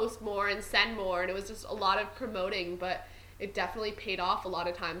then post more and send more, and it was just a lot of promoting, but it definitely paid off a lot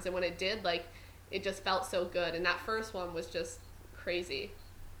of times, and when it did, like, it just felt so good, and that first one was just crazy.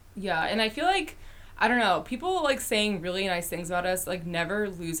 Yeah, and I feel like, I don't know, people, like, saying really nice things about us, like, never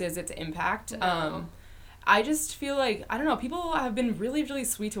loses its impact. No. I just feel like, I don't know, people have been really, really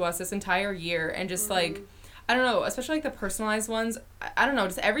sweet to us this entire year, and just, like... I don't know, especially like the personalized ones. I don't know,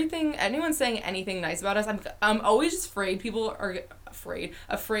 just everything, anyone saying anything nice about us, I'm always just afraid that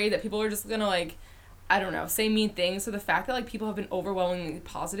people are just gonna like, I don't know, say mean things. So the fact that like people have been overwhelmingly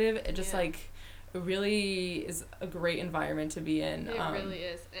positive, it just like, it really is a great environment to be in. It really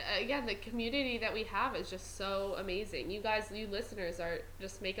is. Again, the community that we have is just so amazing. You guys, you listeners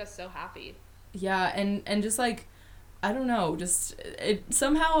just make us so happy. Yeah, and just like, I don't know, just it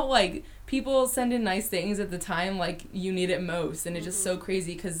somehow like people send in nice things at the time like you need it most, and it's just so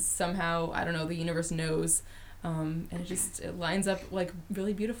crazy because somehow, I don't know, the universe knows, and it lines up like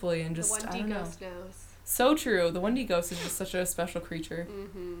really beautifully, and just, the 1D I don't know. ghost knows. So true. The 1D ghost is just such a special creature.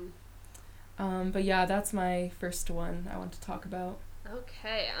 But yeah, that's my first one I want to talk about.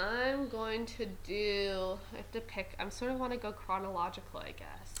 Okay, I'm going to do, I have to pick, I sort of want to go chronological, I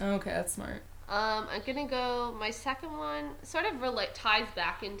guess. Okay, that's smart. I'm gonna go, my second one sort of ties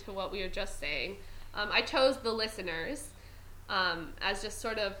back into what we were just saying. I chose the listeners as just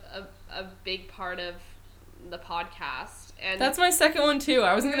sort of a big part of the podcast. And that's my second one too.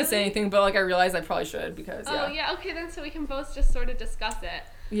 I wasn't gonna say anything, but like I realized I probably should because okay, then so we can both just sort of discuss it.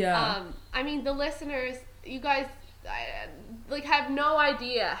 Yeah. I mean, the listeners, you guys like have no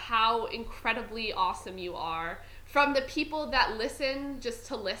idea how incredibly awesome you are. From the people that listen just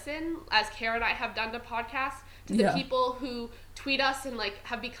to listen, as Kara and I have done to podcasts, to the people who tweet us and like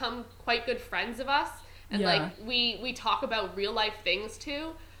have become quite good friends of us, and like we talk about real life things too.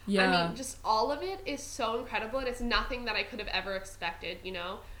 Yeah. I mean, just all of it is so incredible, and it's nothing that I could have ever expected, you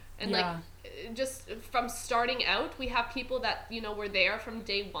know? And like, just from starting out, we have people that, you know, were there from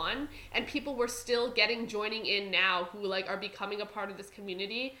day one, and people we're still joining in now who like are becoming a part of this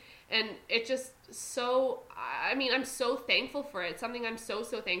community. And it just so, I mean, I'm so thankful for it. It's something I'm so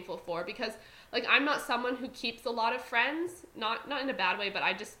thankful for, because like I'm not someone who keeps a lot of friends, not in a bad way, but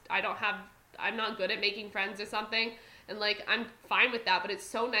I'm not good at making friends or something. And like, I'm fine with that, but it's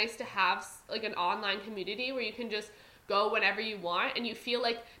so nice to have like an online community where you can just go whenever you want, and you feel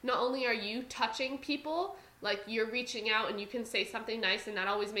like not only are you touching people, like you're reaching out and you can say something nice, and that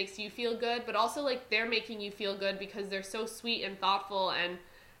always makes you feel good, but also like they're making you feel good because they're so sweet and thoughtful, and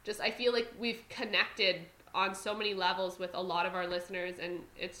just I feel like we've connected on so many levels with a lot of our listeners, and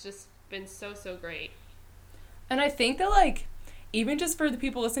it's just been so great. And I think that like, even just for the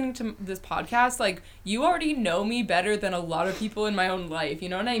people listening to this podcast, like, you already know me better than a lot of people in my own life, you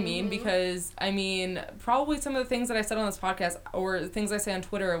know what I mean? Because, I mean, probably some of the things that I said on this podcast, or things I say on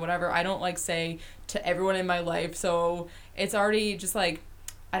Twitter or whatever, I don't, like, say to everyone in my life, so it's already just, like,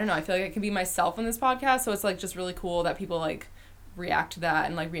 I don't know, I feel like I can be myself on this podcast, so it's, like, just really cool that people, like, react to that,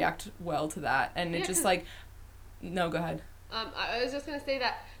 and, like, react well to that, and it's just, like, no, go ahead. I was just gonna say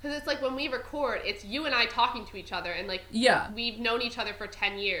that because it's like when we record, it's you and I talking to each other, and like we've known each other for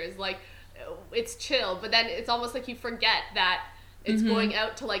 10 years. Like it's chill, but then it's almost like you forget that it's going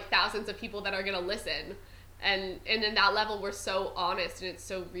out to like thousands of people that are gonna listen, and in that level we're so honest and it's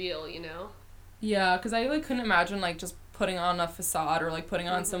so real, you know. Yeah, because I like couldn't imagine like just putting on a facade or like putting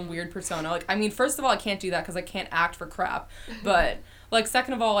on some weird persona. Like, I mean, first of all, I can't do that because I can't act for crap. But like,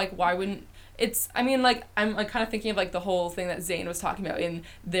 second of all, like, why wouldn't it's? I mean, like, I'm like kind of thinking of like the whole thing that Zayn was talking about in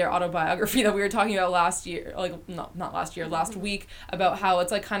their autobiography that we were talking about last year, like not last year, last week, about how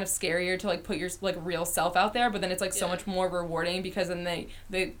it's like kind of scarier to like put your like real self out there, but then it's like so much more rewarding because then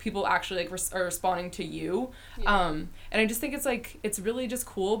they people actually like are responding to you. And I just think it's like it's really just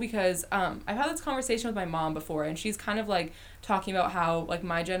cool because I've had this conversation with my mom before, and she's kind of like talking about how like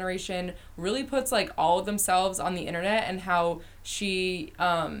my generation really puts like all of themselves on the internet, and how she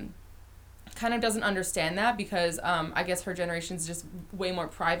kind of doesn't understand that because I guess her generation's just way more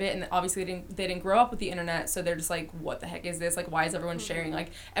private, and obviously they didn't grow up with the internet, so they're just like, what the heck is this? Like, why is everyone sharing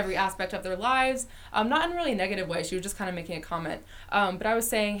like every aspect of their lives? Not in a really negative way. She was just kind of making a comment. But I was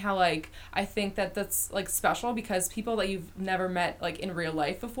saying how like I think that that's like special because people that you've never met like in real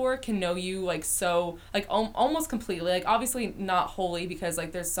life before can know you like so like almost completely. Like obviously not wholly because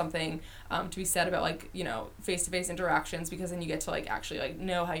like there's something to be said about like, you know, face-to-face interactions because then you get to like actually like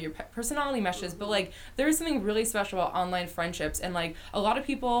know how your personality meshes, but like there is something really special about online friendships, and like a lot of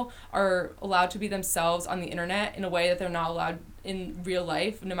people are allowed to be themselves on the internet in a way that they're not allowed in real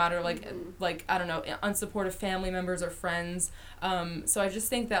life, no matter like like I don't know, unsupportive family members or friends. So I just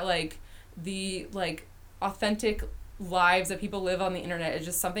think that like the like authentic lives that people live on the internet is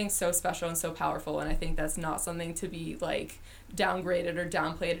just something so special and so powerful, and I think that's not something to be like downgraded or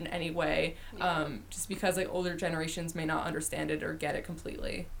downplayed in any way, just because like older generations may not understand it or get it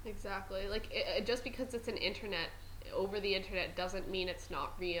completely. Exactly. Like just because it's an internet over the internet doesn't mean it's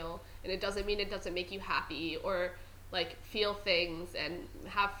not real, and it doesn't mean it doesn't make you happy or like feel things and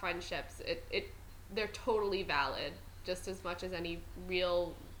have friendships. They're totally valid just as much as any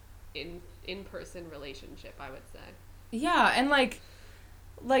real in-person relationship, I would say. Yeah, and like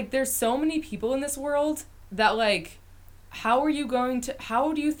there's so many people in this world that like how do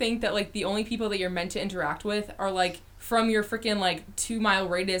you think that like the only people that you're meant to interact with are like from your freaking like 2-mile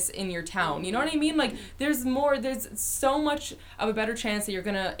radius in your town? You know what I mean? Like there's so much of a better chance that you're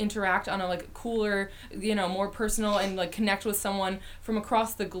gonna interact on a like cooler, you know, more personal and like connect with someone from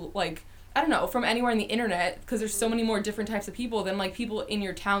across the like I don't know, from anywhere on the internet, because there's so many more different types of people than like people in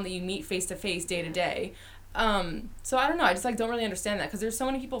your town that you meet face to face day to day. So I don't know, I just like don't really understand that because there's so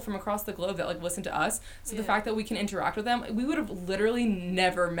many people from across the globe that like listen to us, so the fact that we can interact with them, we would have literally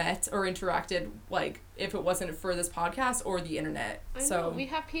never met or interacted like if it wasn't for this podcast or the internet. I know, we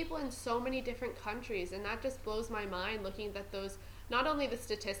have people in so many different countries, and that just blows my mind looking at those, not only the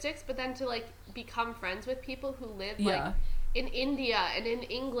statistics, but then to like become friends with people who live like in India and in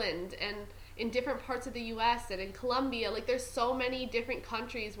England and in different parts of the US and in Colombia. Like there's so many different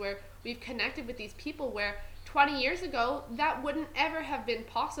countries where we've connected with these people where 20 years ago that wouldn't ever have been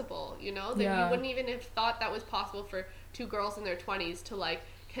possible, you know? That you wouldn't even have thought that was possible for two girls in their 20s to like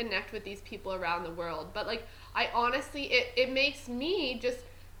connect with these people around the world. But like I honestly it makes me just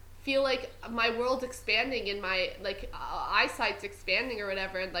feel like my world's expanding and my like eyesight's expanding or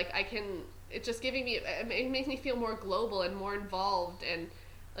whatever, and like it's just giving me, it makes me feel more global and more involved and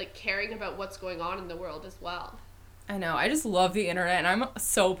like caring about what's going on in the world as well. I know. I just love the internet, and I'm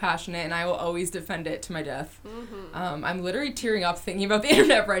so passionate, and I will always defend it to my death. I'm literally tearing up thinking about the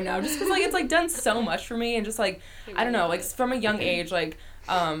internet right now, just because like it's like done so much for me, and just like I don't know, like from a young age, like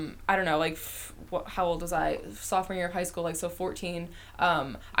I don't know, like how old was I? Sophomore year of high school, like so 14.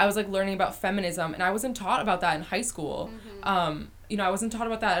 I was like learning about feminism, and I wasn't taught about that in high school. You know, I wasn't taught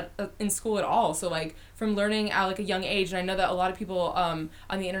about that in school at all. So like from learning at like a young age, and I know that a lot of people on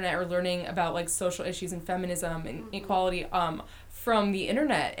the internet are learning about like social issues and feminism and equality from the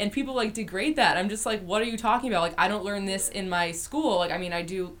internet, and people like degrade that. I'm just like, what are you talking about? Like I don't learn this in my school. Like I mean I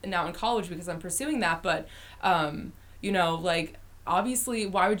do now in college because I'm pursuing that, but you know, like obviously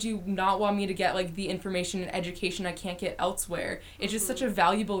why would you not want me to get like the information and education I can't get elsewhere? It's just such a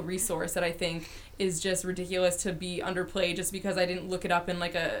valuable resource that I think is just ridiculous to be underplayed just because I didn't look it up in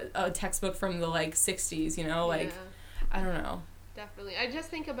like a textbook from the like 60s, you know? Like I don't know. Definitely. I just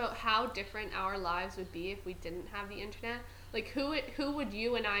think about how different our lives would be if we didn't have the internet. Like who would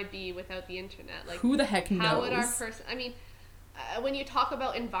you and I be without the internet? Like who the heck knows? How would our person, I mean, when you talk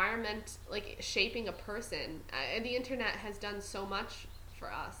about environment, like shaping a person, the internet has done so much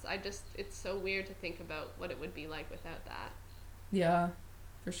for us. It's so weird to think about what it would be like without that. Yeah,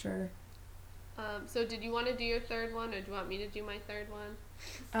 for sure. So did you want to do your third one, or do you want me to do my third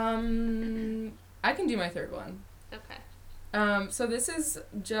one? I can do my third one. Okay. So this is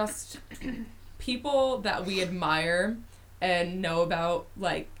just people that we admire and know about,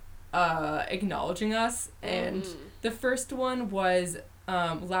 like, acknowledging us. And the first one was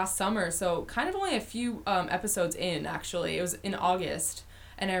last summer, so kind of only a few episodes in, actually. It was in August.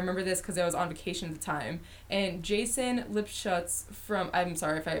 And I remember this because I was on vacation at the time. And Jason Lipschutz from, I'm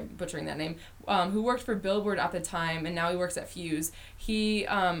sorry if I'm butchering that name, who worked for Billboard at the time, and now he works at Fuse. He,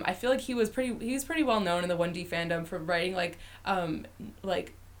 I feel like he was pretty well known in the 1D fandom for writing like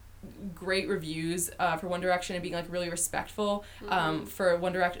great reviews for One Direction and being like really respectful for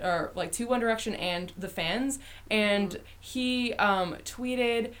One Direction, or like to One Direction and the fans. And he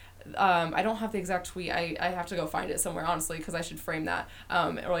tweeted. I don't have the exact tweet. I have to go find it somewhere, honestly, because I should frame that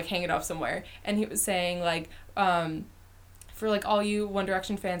or like hang it up somewhere. And he was saying like for like all you One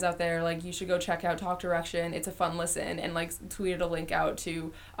Direction fans out there, like you should go check out Talk Direction. It's a fun listen, and like tweeted a link out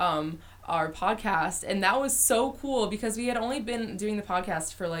to our podcast. And that was so cool because we had only been doing the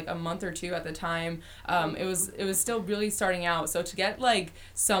podcast for like a month or two at the time. It was still really starting out. So to get like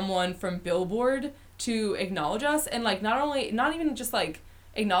someone from Billboard to acknowledge us and like not even just like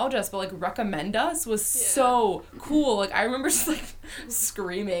acknowledge us but like recommend us was so cool. Like I remember just like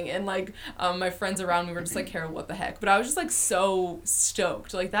screaming, and like my friends around me were just like, Carol, what the heck? But I was just like so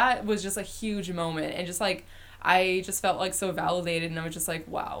stoked. Like that was just a huge moment, and just like I just felt like so validated, and I was just like,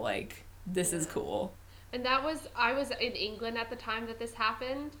 wow, like this is cool. And I was in England at the time that this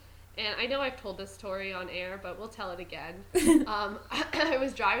happened, and I know I've told this story on air, but we'll tell it again. I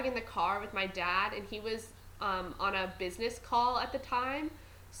was driving in the car with my dad, and he was on a business call at the time.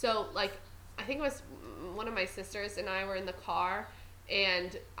 So, like, I think it was one of my sisters and I were in the car,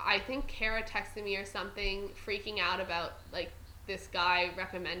 and I think Kara texted me or something, freaking out about, like, this guy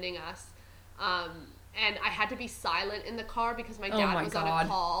recommending us. And I had to be silent in the car because my dad was on a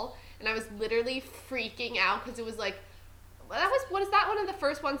call, and I was literally freaking out because it was, like, what is that one of the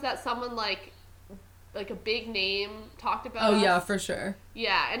first ones that someone, like a big name talked about us? Yeah, for sure.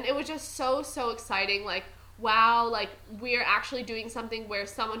 Yeah, and it was just so exciting, like, wow, like, we're actually doing something where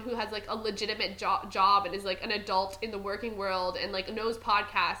someone who has, like, a legitimate job and is, like, an adult in the working world and, like, knows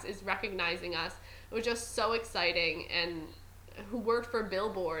podcasts is recognizing us. It was just so exciting, and who worked for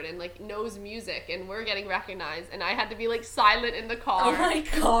Billboard and, like, knows music, and we're getting recognized, and I had to be, like, silent in the car. Oh my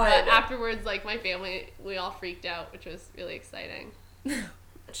god. But afterwards, like, my family, we all freaked out, which was really exciting.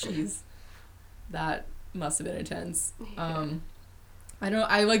 Jeez. That must have been intense.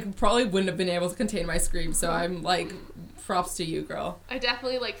 I like probably wouldn't have been able to contain my scream, so I'm like, props to you, girl. I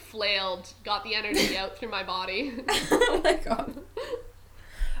definitely like flailed, got the energy out through my body. Oh my god.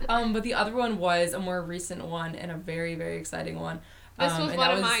 But the other one was a more recent one and a very, very exciting one. This was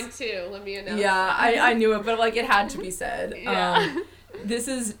one of mine too, let me announce. Yeah, I knew it, but like it had to be said. Yeah. This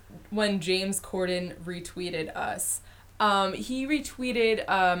is when James Corden retweeted us. He retweeted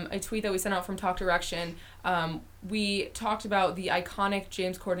a tweet that we sent out from Talk Direction. We talked about the iconic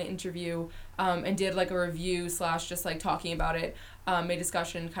James Corden interview and did like a review / just like talking about it, a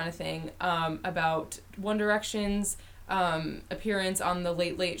discussion kind of thing about One Direction's appearance on the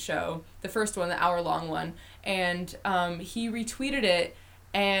Late Late Show, the first one, the hour-long one. And he retweeted it,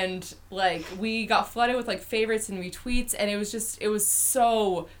 and like we got flooded with like favorites and retweets, and it was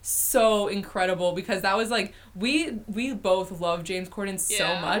so incredible because that was like we both love James Corden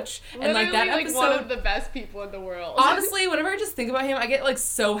so much. Literally, and like that episode, like one of the best people in the world. Honestly, whenever I just think about him, I get like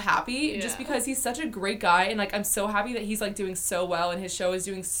so happy just because he's such a great guy, and like I'm so happy that he's like doing so well and his show is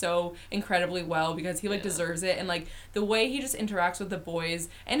doing so incredibly well because he like deserves it. And like the way he just interacts with the boys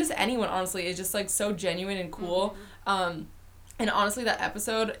and just anyone, honestly, is just like so genuine and cool. And honestly, that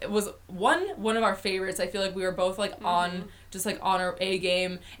episode was one of our favorites. I feel like we were both like on our A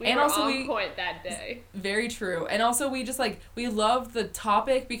game. We were on point that day. Very true. And also we just like, we loved the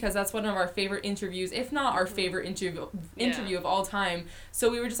topic because that's one of our favorite interviews, if not our favorite interview of all time.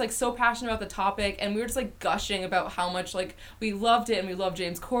 So we were just like so passionate about the topic, and we were just like gushing about how much like we loved it and we love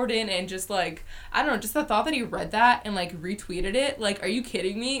James Corden, and just like, I don't know, just the thought that he read that and like retweeted it. Like, are you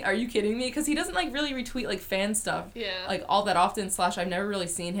kidding me? Are you kidding me? Because he doesn't like really retweet like fan stuff like all that often, / I've never really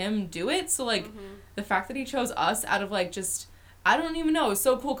seen him do it. So like the fact that he chose us out of like just, I don't even know, it was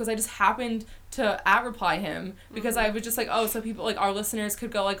so cool because I just happened to @reply him because I was just like, oh, so people like our listeners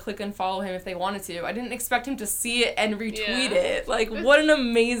could go like click and follow him if they wanted to. I didn't expect him to see it and retweet it. Like, what an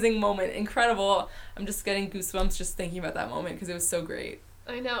amazing moment. Incredible. I'm just getting goosebumps just thinking about that moment because it was so great.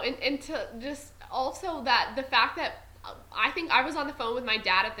 I know. And to just also that the fact that I think I was on the phone with my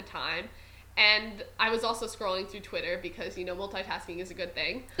dad at the time, And I was also scrolling through Twitter because, you know, multitasking is a good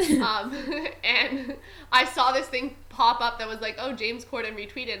thing. And I saw this thing pop up that was like, oh, James Corden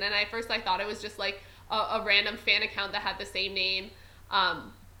retweeted. And at first I thought it was just like a random fan account that had the same name.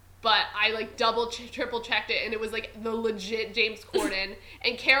 But I like triple checked it, and it was like the legit James Corden.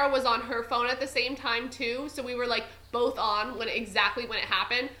 And Kara was on her phone at the same time too, so we were like both on when it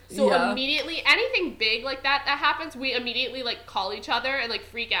happened. So immediately, anything big like that happens, we immediately like call each other and like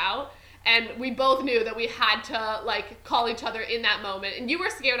freak out. And we both knew that we had to like call each other in that moment. And you were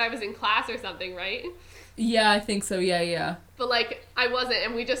scared I was in class or something, right? Yeah, I think so. Yeah. But, like, I wasn't,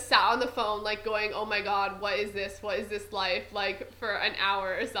 and we just sat on the phone, like, going, oh my god, what is this life, like, for an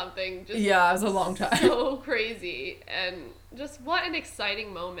hour or something. Just yeah, it was a long time. So crazy, and just what an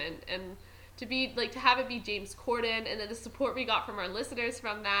exciting moment, and to be, like, to have it be James Corden, and then the support we got from our listeners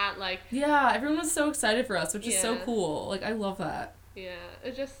from that, like... Yeah, everyone was so excited for us, which is so cool. Like, I love that. Yeah,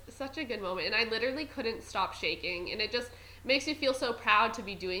 it's just such a good moment, and I literally couldn't stop shaking, and it just... makes you feel so proud to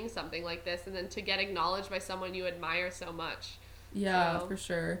be doing something like this and then to get acknowledged by someone you admire so much. Yeah, for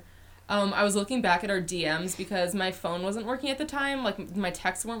sure. I was looking back at our DMs because my phone wasn't working at the time. Like, my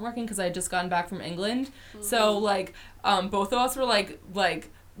texts weren't working because I had just gotten back from England. Mm-hmm. So, like, both of us were,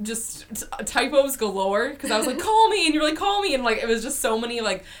 like just typos galore because I was like, call me, and you're like, call me, and, like, it was just so many,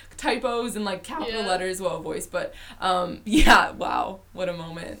 like, typos and, like, capital letters, voice. But, yeah, wow, what a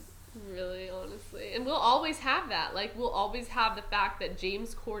moment. Really, honestly. And we'll always have that. Like, we'll always have the fact that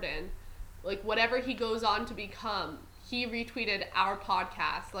James Corden, like, whatever he goes on to become, he retweeted our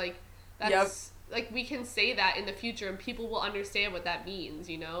podcast. Like, that's, like, we can say that in the future and people will understand what that means,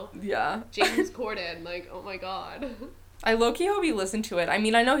 you know? Yeah. James Corden, like, oh my god. I low-key hope he listened to it. I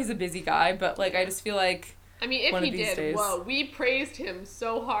mean, I know he's a busy guy, but, like, I just feel like... I mean, if he did, whoa, we praised him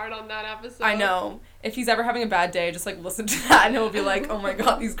so hard on that episode. I know. If he's ever having a bad day, just, like, listen to that, and he'll be like, oh my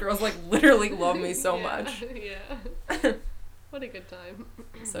god, these girls, like, literally love me so much. Yeah. What a good time.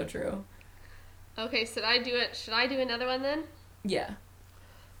 So true. Okay, should I do another one then? Yeah.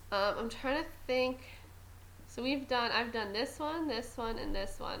 I'm trying to think. So I've done this one, and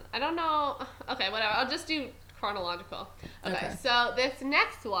this one. I don't know. Okay, whatever. I'll just do chronological. Okay. So this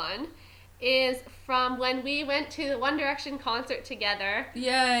next one is from when we went to the One Direction concert together.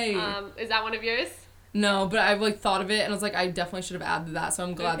 Yay! Is that one of yours? No, but I've, like, thought of it, and I was like, I definitely should have added that, so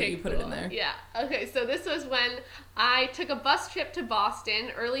I'm glad that you put it in there. Yeah. Okay, so this was when I took a bus trip to Boston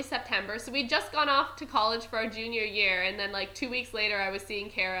early September. So we'd just gone off to college for our junior year, and then, like, 2 weeks later, I was seeing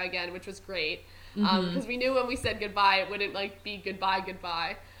Kara again, which was great. Because we knew when we said goodbye, it wouldn't, like, be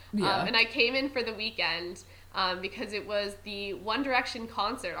goodbye. Yeah. And I came in for the weekend. Because it was the One Direction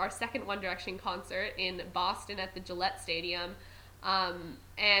concert, our second One Direction concert in Boston at the Gillette Stadium.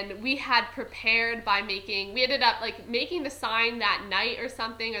 And we had prepared by we ended up like making the sign that night or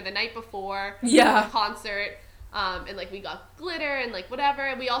something, or the night before the concert. And like we got glitter and like whatever.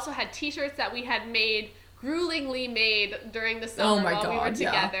 And we also had t-shirts that we had gruelingly made during the summer while we were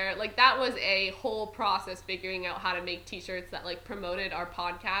together. Yeah. Like that was a whole process figuring out how to make t-shirts that like promoted our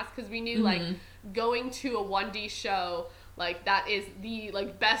podcast, because we knew like going to a 1D show, like that is the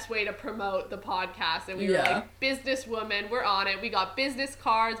like best way to promote the podcast. And we were like, businesswoman, we're on it. We got business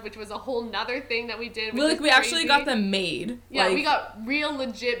cards, which was a whole nother thing that we did. We actually got them made. Yeah, we got real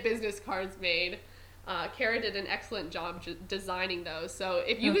legit business cards made. Kara did an excellent job designing those. So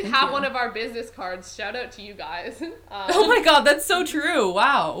if you have one of our business cards, shout out to you guys. Oh my god, that's so true.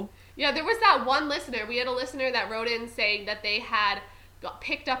 Wow. Yeah, there was that one listener. We had a listener that wrote in saying that they had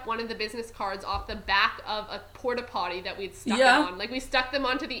picked up one of the business cards off the back of a porta potty that we'd stuck it on. Like, we stuck them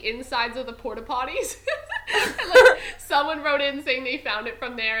onto the insides of the porta potties. And, like, someone wrote in saying they found it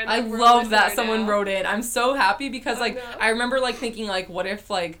from there. And, like, I love that someone wrote in. I'm so happy because, like, I remember, like, thinking, like, what if,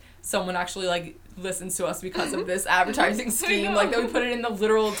 like, someone actually, like, listens to us because of this advertising scheme? Like, that we put it in the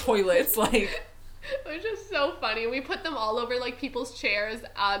literal toilets, like... It was just so funny. We put them all over, like, people's chairs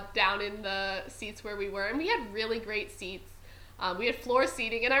down in the seats where we were. And we had really great seats. We had floor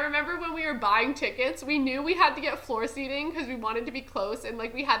seating, and I remember when we were buying tickets, we knew we had to get floor seating because we wanted to be close, and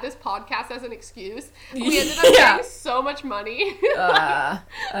like we had this podcast as an excuse. We ended up paying so much money. I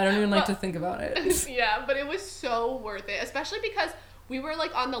don't even like to think about it. Yeah, but it was so worth it, especially because we were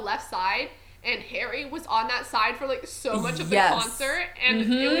like on the left side, and Harry was on that side for like so much of the concert, and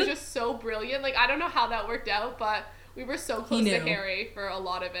it was just so brilliant. Like, I don't know how that worked out, but we were so close to Harry for a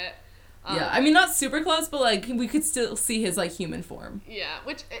lot of it. Yeah, I mean, not super close, but, like, we could still see his, like, human form. Yeah,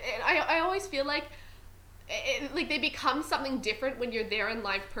 which, I always feel like, like, they become something different when you're there in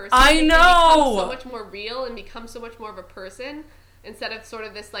live person. I know! They become so much more real and become so much more of a person, instead of sort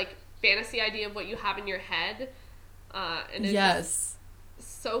of this, like, fantasy idea of what you have in your head. And it's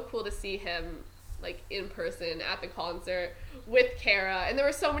so cool to see him like in person at the concert with Kara, and there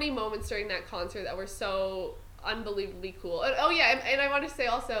were so many moments during that concert that were so unbelievably cool. And, and I want to say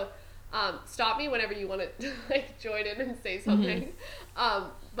also, stop me whenever you want to like join in and say something.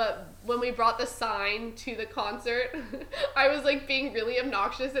 But when we brought the sign to the concert, I was like being really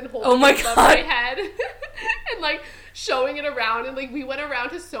obnoxious and holding it above my head and like showing it around, and like we went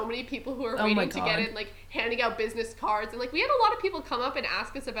around to so many people who were waiting to get it, like handing out business cards, and like we had a lot of people come up and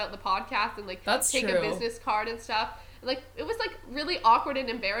ask us about the podcast and like take a business card and stuff. And, like it was like really awkward and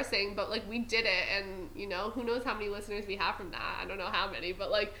embarrassing, but like we did it, and you know, who knows how many listeners we have from that. I don't know how many,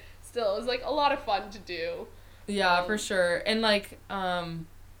 but like still it was like a lot of fun to do. Yeah, for sure. And like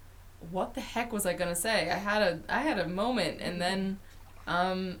what the heck was I gonna say? I had a moment, and then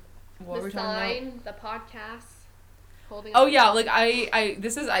what were we talking about? The podcast. Oh yeah, like I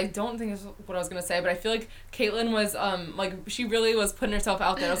don't think this is what I was gonna say, but I feel like Caitlin was like she really was putting herself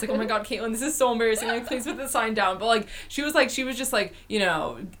out there. I was like, oh my god, Caitlin, this is so embarrassing. Like, please put the sign down. But like she was just like, you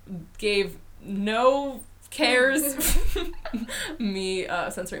know, gave no cares me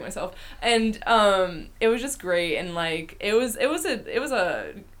censoring myself, and it was just great. And like it was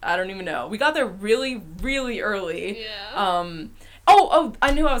a I don't even know, we got there really really early. Oh,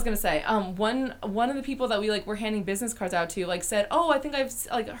 I knew what I was gonna say. One of the people that we like were handing business cards out to like said, oh, I think I've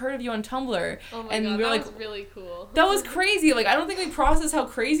like heard of you on Tumblr. Oh my god, that was really cool. That was crazy. Like I don't think we processed how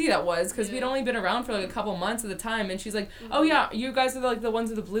crazy that was, because we'd only been around for like a couple months at the time. And she's like, oh yeah, you guys are like the ones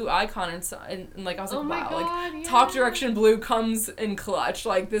with the blue icon, and like I was like, wow, god, like Talk Direction blue comes in clutch.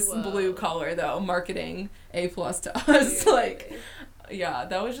 Like this blue color though, marketing A+ to us. Like, yeah,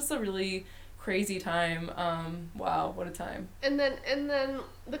 that was just a really crazy time. Wow, what a time. And then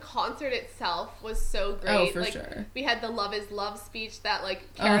the concert itself was so great. Oh, for like, sure. We had the Love is Love speech that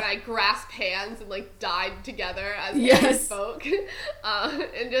like Kara and I grasped hands and like died together as we spoke.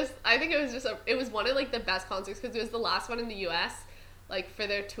 And just I think it was one of like the best concerts, because it was the last one in the US like for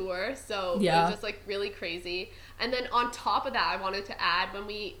their tour, so it was just like really crazy. And then on top of that, I wanted to add, when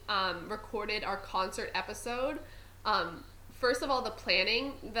we recorded our concert episode, first of all, the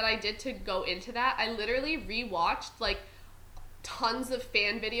planning that I did to go into that, I literally rewatched like tons of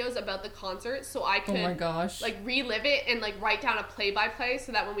fan videos about the concert, so I could like relive it and like write down a play-by-play,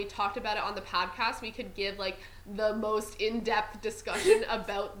 so that when we talked about it on the podcast, we could give like the most in-depth discussion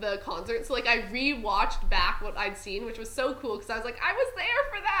about the concert. So like I rewatched back what I'd seen, which was so cool, because I was like, I was there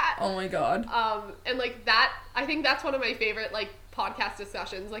for that. Oh my god. And like that, I think that's one of my favorite like podcast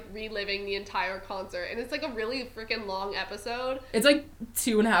discussions, like reliving the entire concert. And it's like a really freaking long episode. It's like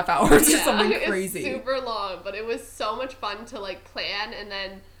 2.5 hours or something crazy. It's super long, but it was so much fun to like plan and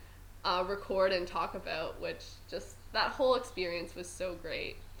then record and talk about, which just that whole experience was so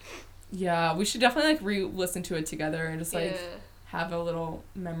great. Yeah, we should definitely like re-listen to it together and just like have a little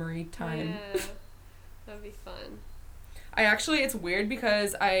memory time. Yeah, that'd be fun. I actually, it's weird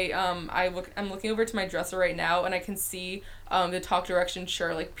because I'm looking over to my dresser right now, and I can see the Talk Direction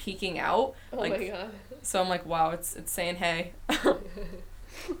shirt like peeking out. Oh like, my god. So I'm like, wow, it's saying hey. Oh,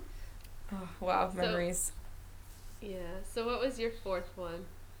 wow, memories. Yeah. So what was your fourth one?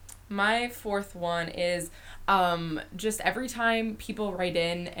 My fourth one is just every time people write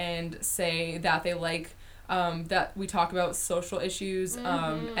in and say that they like that we talk about social issues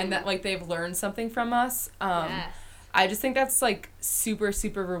and that like they've learned something from us. Yes. I just think that's like super,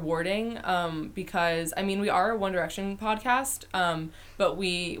 super rewarding because I mean we are a One Direction podcast, but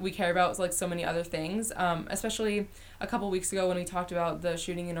we care about like so many other things, especially a couple weeks ago when we talked about the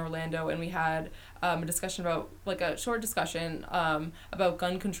shooting in Orlando and we had a discussion about like a short discussion about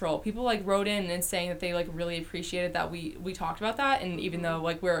gun control. People like wrote in and saying that they like really appreciated that we talked about that, and even though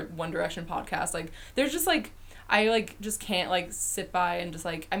like we're a One Direction podcast, like there's just like I like just can't like sit by and just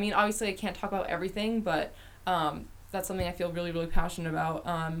like, I mean obviously I can't talk about everything, but that's something I feel really, really passionate about.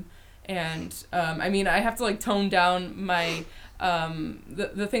 I mean, I have to like tone down my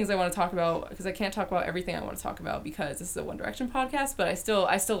the things I want to talk about, because I can't talk about everything I want to talk about because this is a One Direction podcast. But I still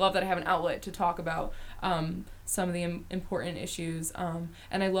love that I have an outlet to talk about some of the important issues.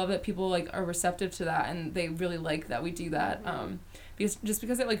 And I love that people like are receptive to that, and they really like that we do that. Because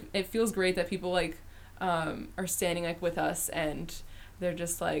it feels great that people like are standing like with us, and they're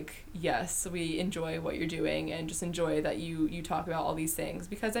just like, yes, we enjoy what you're doing and just enjoy that you talk about all these things.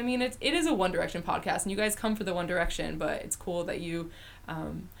 Because, I mean, it is a One Direction podcast, and you guys come for the One Direction, but it's cool that you, I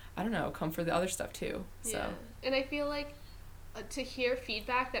don't know, come for the other stuff too. So. Yeah. And I feel like to hear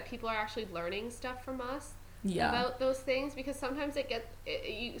feedback that people are actually learning stuff from us about those things, because sometimes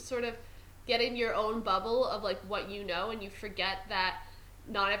you sort of get in your own bubble of like what you know, and you forget that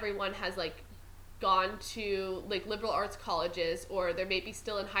not everyone has like gone to like liberal arts colleges, or they're maybe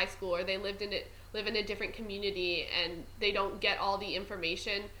still in high school, or they live in a different community, and they don't get all the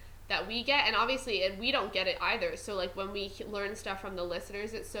information that we get, and obviously, and we don't get it either. So like when we learn stuff from the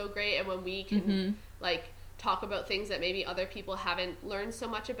listeners, it's so great, and when we can like talk about things that maybe other people haven't learned so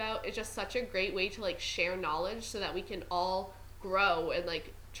much about, it's just such a great way to like share knowledge so that we can all grow and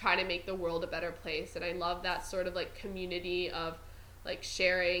like try to make the world a better place. And I love that sort of like community of like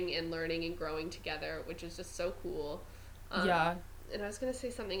sharing and learning and growing together, which is just so cool. Yeah. And I was gonna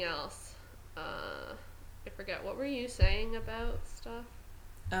say something else. I forget. What were you saying about stuff?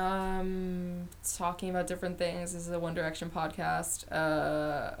 Talking about different things. This is a One Direction podcast.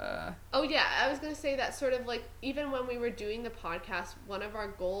 Oh yeah, I was gonna say that sort of like even when we were doing the podcast, one of our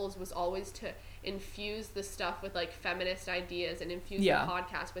goals was always to infuse the stuff with like feminist ideas and infuse the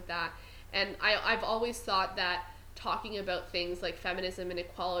podcast with that. And I've always thought that talking about things like feminism and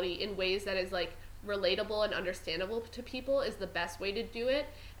equality in ways that is like relatable and understandable to people is the best way to do it.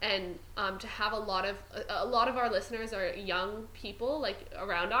 And to have a lot of our listeners are young people, like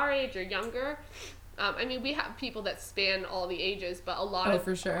around our age or younger. I mean, we have people that span all the ages, but a lot of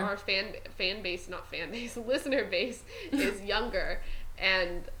for sure. our listener base is younger.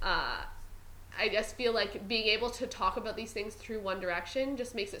 And I just feel like being able to talk about these things through One Direction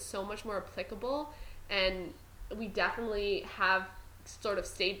just makes it so much more applicable. And we definitely have sort of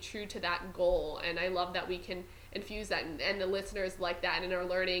stayed true to that goal, and I love that we can infuse that, and the listeners like that and are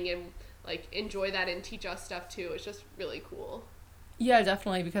learning and like enjoy that and teach us stuff too. It's just really cool. Yeah,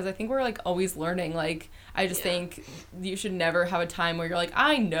 definitely, because I think we're like always learning. Like I just think you should never have a time where you're like,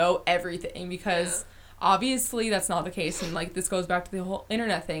 I know everything, because obviously that's not the case. And like this goes back to the whole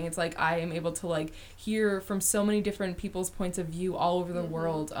internet thing. It's like I am able to like hear from so many different people's points of view all over the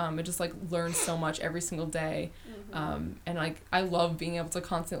world. It just like learn so much every single day. And like I love being able to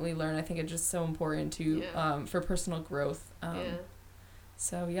constantly learn. I think it's just so important to for personal growth.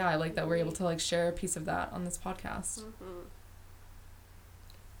 So yeah, I like that we're able to like share a piece of that on this podcast.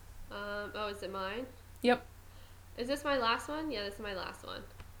 Oh, is it mine? Yep. Is this my last one? Yeah, this is my last one.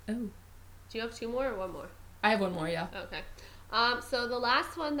 Oh. Do you have two more or one more? I have one more, yeah. Okay. So the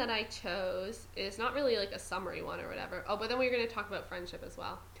last one that I chose is not really like a summary one or whatever. Oh, but then we're going to talk about friendship as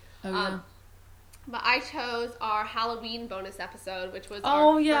well. Oh, yeah. But I chose our Halloween bonus episode, which was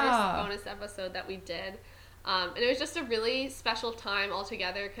our first bonus episode that we did. And it was just a really special time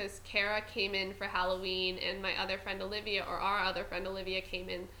altogether because Kara came in for Halloween, and my other friend Olivia, or our other friend Olivia, came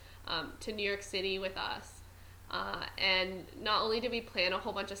in to New York City with us. And not only did we plan a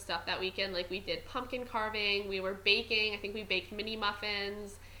whole bunch of stuff that weekend, like we did pumpkin carving, we were baking. I think we baked mini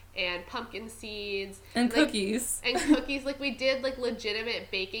muffins and pumpkin seeds. And cookies. Like we did like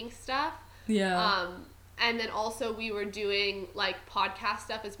legitimate baking stuff. Yeah. And then also we were doing like podcast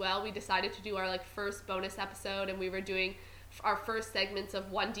stuff as well. We decided to do our like first bonus episode, and we were doing our first segments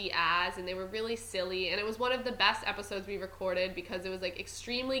of 1D ads, and they were really silly, and it was one of the best episodes we recorded because it was like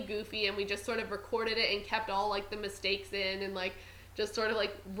extremely goofy, and we just sort of recorded it and kept all like the mistakes in and like just sort of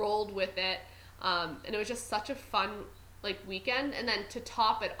like rolled with it. And it was just such a fun like weekend. And then to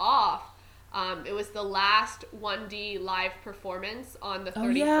top it off, it was the last 1D live performance on the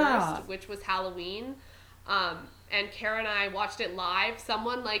 31st, which was Halloween. And Kara and I watched it live.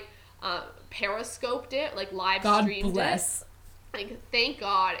 Someone like periscoped it, like live streamed God bless. it. Like, thank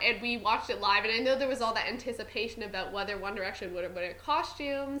God. And we watched it live, and I know there was all that anticipation about whether One Direction would wear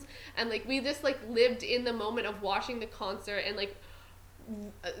costumes, and like we just like lived in the moment of watching the concert, and like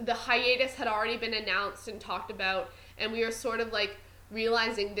the hiatus had already been announced and talked about, and we were sort of like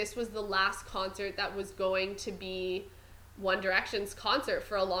realizing this was the last concert that was going to be One Direction's concert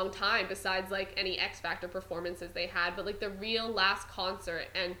for a long time, besides like any X Factor performances they had, but like the real last concert.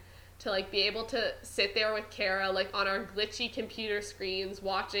 And to like be able to sit there with Kara like on our glitchy computer screens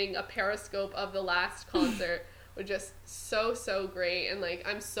watching a periscope of the last concert was just so great. And like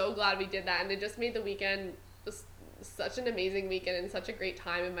I'm so glad we did that, and it just made the weekend just such an amazing weekend and such a great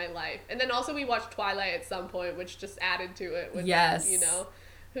time in my life. And then also we watched Twilight at some point, which just added to it with, you know,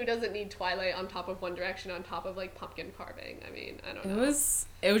 who doesn't need Twilight on top of One Direction on top of like pumpkin carving? I mean, I don't know.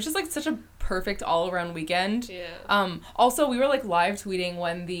 It was just like such a perfect all around weekend. Yeah. Also we were like live tweeting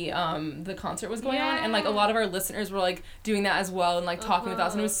when the concert was going on, and like a lot of our listeners were like doing that as well and like talking with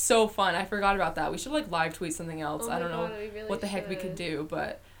us, and it was so fun. I forgot about that. We should like live tweet something else. I don't know what the heck we could do,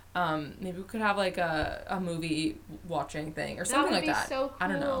 but maybe we could have like a movie watching thing or something like that. So cool. I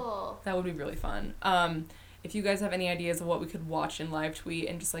don't know. That would be really fun. If you guys have any ideas of what we could watch and live tweet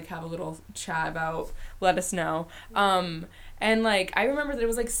and just like have a little chat about, let us know. And like I remember that it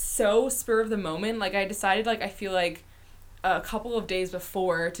was like so spur of the moment. Like I decided, like I feel like a couple of days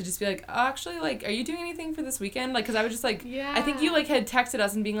before to just be like, oh, actually, like, are you doing anything for this weekend? Like, because I was just like, Yeah. I think you like had texted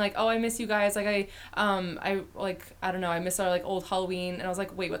us and being like, oh, I miss you guys. Like, I like, I don't know, I miss our like old Halloween. And I was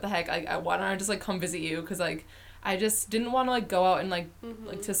like, wait, what the heck? Why don't I just like come visit you? Because like, I just didn't want to like go out and like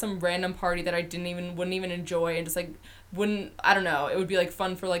like to some random party that I wouldn't even enjoy, and just like wouldn't, I don't know, it would be like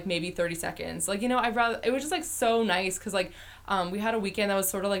fun for like maybe 30 seconds. Like, you know, it was just like so nice because like we had a weekend that was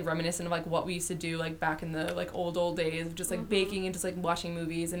sort of like reminiscent of like what we used to do like back in the like old days of just like baking and just like watching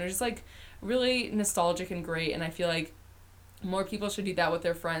movies, and it was just like really nostalgic and great. And I feel like more people should do that with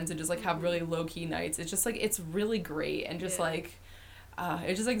their friends and just like have really low-key nights. It's just like, it's really great, and just like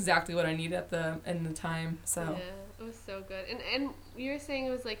it's just exactly what I needed at the end of the time. So yeah, it was so good. And you were saying it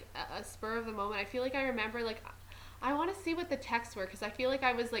was like a spur of the moment. I feel like I remember like I want to see what the texts were, because I feel like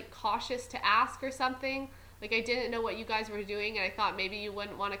I was like cautious to ask or something. Like, I didn't know what you guys were doing, and I thought maybe you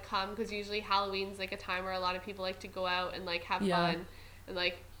wouldn't want to come, because usually Halloween's like a time where a lot of people like to go out and like have fun. And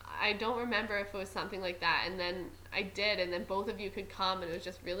like, I don't remember if it was something like that. And then I did, and then both of you could come, and it was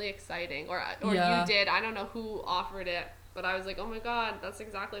just really exciting. Or you did. I don't know who offered it, but I was like, oh my god, that's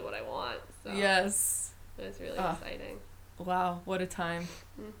exactly what I want. So yes, it was really exciting. Wow, what a time.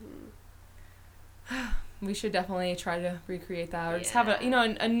 We should definitely try to recreate that, or just have a, you know,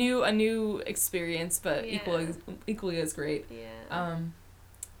 a new experience, but equally as great.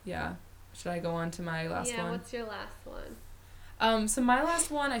 Yeah. Should I go on to my last one? Yeah, what's your last one? So my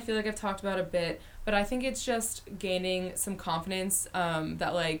last one, I feel like I've talked about a bit, but I think it's just gaining some confidence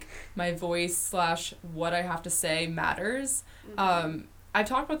that like my voice / what I have to say matters. I've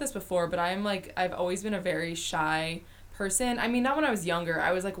talked about this before, but I've always been a very shy person. I mean, not when I was younger.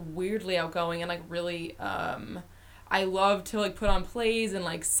 I was like weirdly outgoing and like really I love to like put on plays and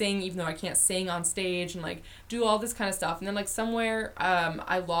like sing, even though I can't sing on stage, and like do all this kind of stuff. And then like somewhere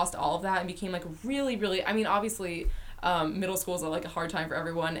I lost all of that and became like really, I mean, obviously middle school is like a hard time for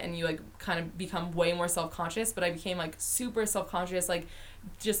everyone, and you like kind of become way more self-conscious, but I became like super self-conscious, like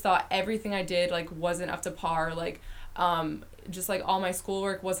just thought everything I did like wasn't up to par, like just like all my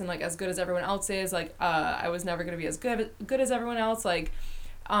schoolwork wasn't like as good as everyone else's, like I was never gonna be as good as everyone else, like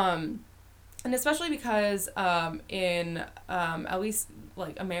and especially because in at least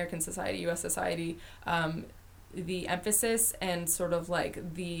like American society, US society, the emphasis and sort of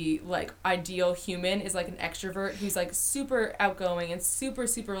like the like ideal human is like an extrovert who's like super outgoing and super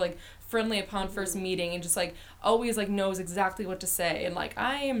like friendly upon first meeting, and just like always like knows exactly what to say. And like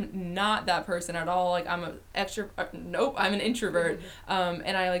I am not that person at all. Like I'm I'm an introvert.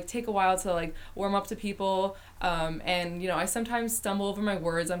 And I like take a while to like warm up to people. And you know, I sometimes stumble over my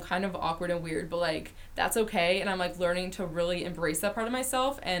words. I'm kind of awkward and weird, but like that's okay. And I'm like learning to really embrace that part of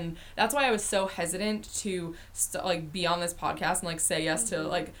myself. And that's why I was so hesitant to like be on this podcast and like say yes to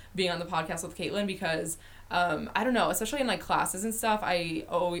like being on the podcast with Caitlin, because I don't know, especially in like classes and stuff,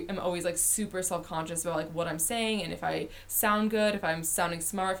 am always like super self-conscious about like what I'm saying, and if I sound good, if I'm sounding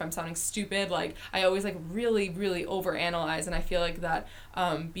smart, if I'm sounding stupid, like I always like really overanalyze. And I feel like that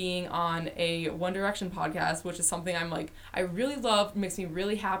being on a One Direction podcast, which is something I really love, makes me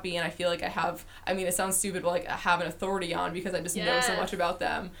really happy, and I feel like it sounds stupid, but like I have an authority on, because I just know so much about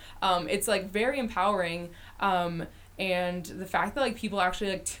them. It's like very empowering. And the fact that like people actually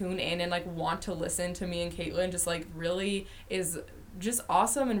like tune in and like want to listen to me and Caitlin just like really is just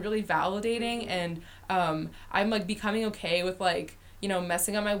awesome and really validating. And I'm like becoming okay with like, you know,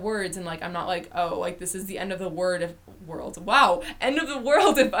 messing up my words, and like I'm not like, oh, like this is the end of the world end of the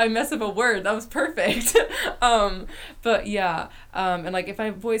world if I mess up a word. That was perfect. But yeah, and like if my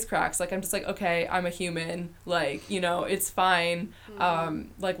voice cracks, like I'm just like, okay, I'm a human, like, you know, it's fine.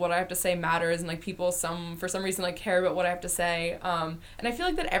 Like what I have to say matters, and like people for some reason like care about what I have to say. And I feel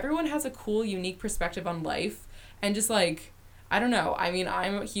like that everyone has a cool, unique perspective on life, and just like, I don't know, I mean,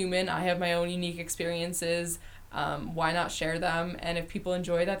 I'm a human, I have my own unique experiences. Why not share them? And if people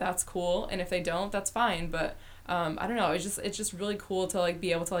enjoy that, that's cool. And if they don't, that's fine. But I don't know, it's just really cool to like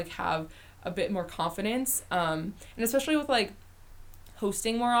be able to like have a bit more confidence. And especially with like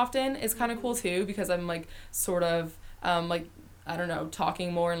hosting more often is kind of cool too, because I'm like sort of like, I don't know,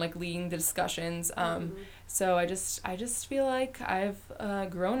 talking more and like leading the discussions. So I just feel like I've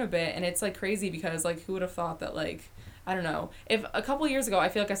grown a bit, and it's like crazy because like who would have thought that like, I don't know, if a couple years ago, I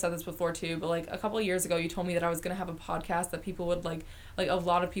feel like I said this before too, but like a couple of years ago you told me that I was going to have a podcast that people would like a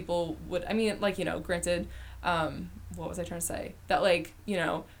lot of people would, I mean, like, you know, granted, what was I trying to say? That like, you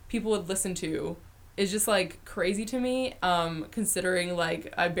know, people would listen to is just like crazy to me, considering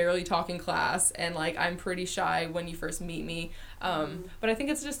like I barely talk in class, and like I'm pretty shy when you first meet me. But I think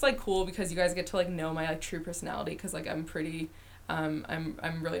it's just like cool because you guys get to like know my like true personality, because like I'm pretty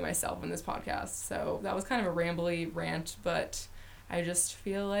I'm really myself in this podcast. So that was kind of a rambly rant, but I just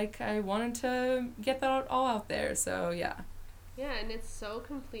feel like I wanted to get that all out there. So yeah. Yeah, and it's so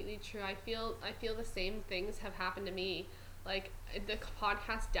completely true. I feel the same things have happened to me. Like, the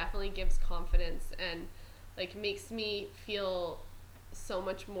podcast definitely gives confidence and, like, makes me feel so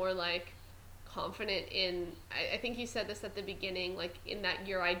much more, like, confident in, I think you said this at the beginning, like, in that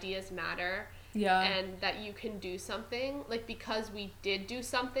your ideas matter. Yeah. And that you can do something. Like, because we did do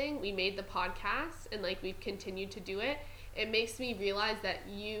something, we made the podcast, and, like, we've continued to do it, it makes me realize that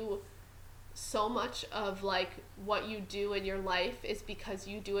so much of, like, what you do in your life is because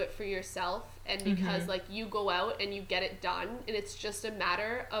you do it for yourself, and because like, you go out and you get it done, and it's just a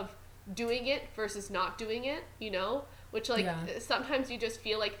matter of doing it versus not doing it, you know, which, like, sometimes you just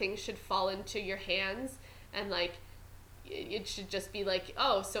feel like things should fall into your hands, and, like, it should just be like,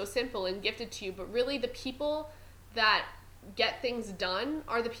 oh, so simple and gifted to you. But really, the people that get things done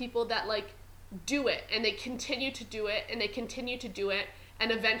are the people that, like, do it, and they continue to do it, and they continue to do it,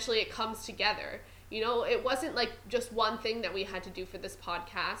 and eventually it comes together. You know, it wasn't, like, just one thing that we had to do for this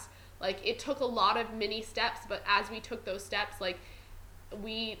podcast. Like, it took a lot of mini steps, but as we took those steps, like,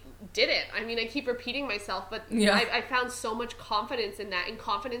 we did it. I mean, I keep repeating myself, but I found so much confidence in that, and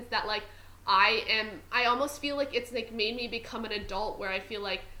confidence that, like, I almost feel like it's, like, made me become an adult, where I feel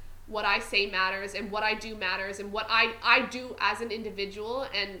like what I say matters, and what I do matters, and what I do as an individual,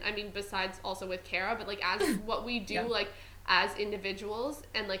 and I mean, besides also with Kara, but, like, as what we do, like, as individuals,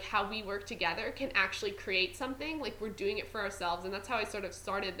 and, like, how we work together can actually create something. Like, we're doing it for ourselves, and that's how I sort of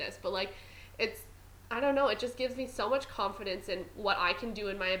started this. But, like, it's, I don't know, it just gives me so much confidence in what I can do,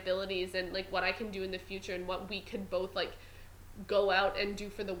 in my abilities, and, like, what I can do in the future, and what we could both, like, go out and do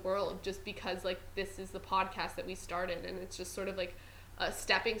for the world, just because, like, this is the podcast that we started, and it's just sort of like a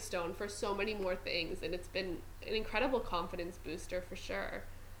stepping stone for so many more things, and it's been an incredible confidence booster for sure.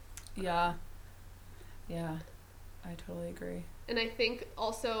 Yeah I totally agree. And I think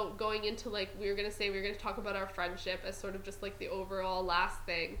also going into, like, we were going to talk about our friendship as sort of just, like, the overall last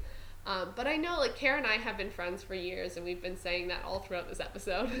thing. But I know, like, Kara and I have been friends for years, and we've been saying that all throughout this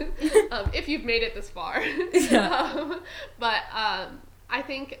episode, if you've made it this far. Yeah. But I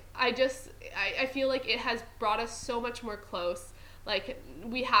think I feel like it has brought us so much more close. Like,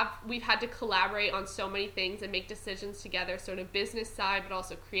 we've had to collaborate on so many things and make decisions together, sort of business side, but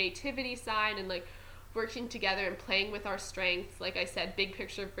also creativity side, and, like, working together and playing with our strengths. Like I said, big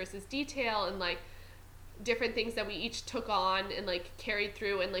picture versus detail, and, like, different things that we each took on and, like, carried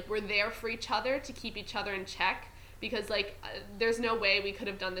through, and, like, we're there for each other to keep each other in check, because, like, there's no way we could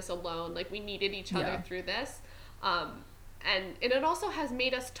have done this alone. Like, we needed each other through this. And it also has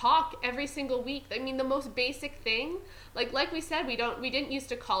made us talk every single week. I mean, the most basic thing, like we said, we didn't used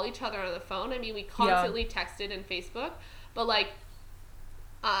to call each other on the phone. I mean, we constantly texted and Facebook, but, like,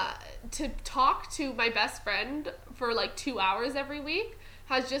 to talk to my best friend for, like, 2 hours every week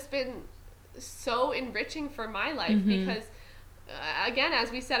has just been so enriching for my life, because again,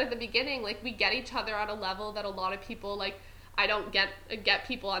 as we said at the beginning, like, we get each other on a level that a lot of people, like, I don't get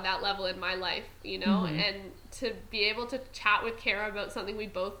people on that level in my life, you know. And to be able to chat with Kara about something we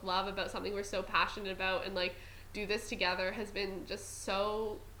both love, about something we're so passionate about, and, like, do this together has been just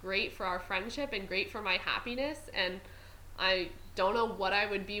so great for our friendship and great for my happiness. And I don't know what I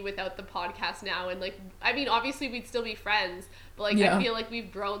would be without the podcast now. And, like, I mean, obviously we'd still be friends, but, like, I feel like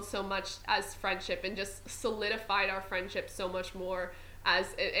we've grown so much as friendship and just solidified our friendship so much more,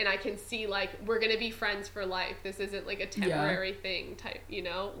 and I can see, like, we're gonna be friends for life. This isn't, like, a temporary thing type, you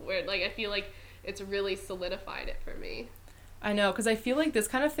know, where, like, I feel like it's really solidified it for me. I know, because I feel like this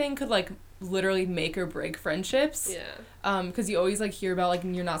kind of thing could, like, literally make or break friendships. Yeah. Because you always, like, hear about, like,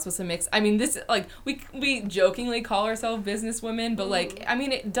 you're not supposed to mix. I mean, this, like, we jokingly call ourselves business women, but, like, I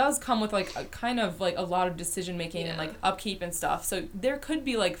mean, it does come with, like, a kind of, like, a lot of decision making and, like, upkeep and stuff. So there could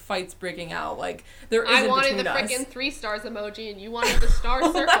be, like, fights breaking out. Like, there isn't between us. I wanted the freaking 3 stars emoji, and you wanted the star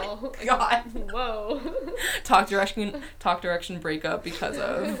circle. My God. Whoa. Talk direction breakup because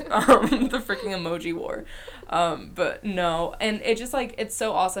of the freaking emoji war. But no, and it just, like, it's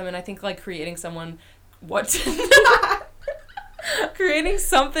so awesome, and I think, like, creating something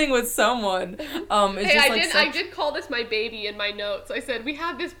with someone is just, like, I did call this my baby in my notes. I said, we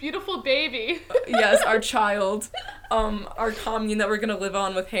have this beautiful baby. Yes, our child, our commune that we're gonna live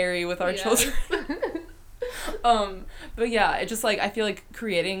on with Harry, with our children. But yeah, it just, like, I feel like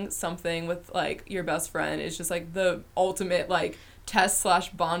creating something with, like, your best friend is just, like, the ultimate, like,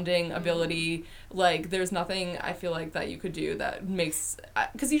 test/bonding ability. Like, there's nothing I feel like that you could do that makes,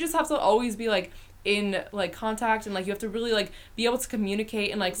 because you just have to always be, like, in, like, contact, and, like, you have to really, like, be able to communicate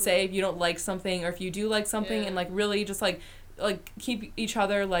and, like, say if you don't like something or if you do like something, and, like, really just, like, like keep each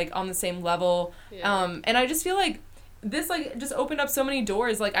other like on the same level. Yeah. And I just feel like this like just opened up so many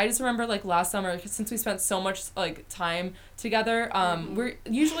doors. Like I just remember like last summer, since we spent so much like time together, we're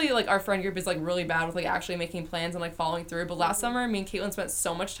usually like our friend group is like really bad with like actually making plans and like following through, but last summer me and Caitlin spent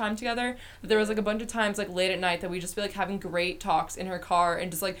so much time together that there was like a bunch of times like late at night that we just feel like having great talks in her car,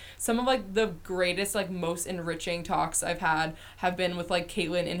 and just like some of like the greatest like most enriching talks I've had have been with like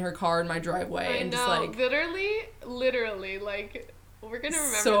Caitlin in her car in my driveway. I And know, just like literally, like, we're gonna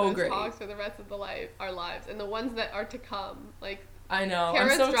remember So those great. talks for the rest of our lives, and the ones that are to come. Like, I know,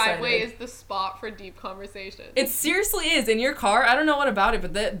 Kara's I'm so driveway excited. is the spot for deep conversation. It seriously is. In your car, I don't know what about it,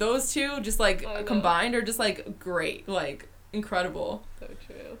 but those two just like I know. combined are just like great, like incredible. So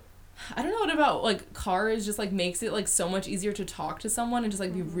true. I don't know what about like cars just like makes it like so much easier to talk to someone and just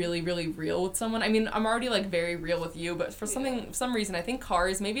like be really, really real with someone. I mean, I'm already like very real with you, but for some reason I think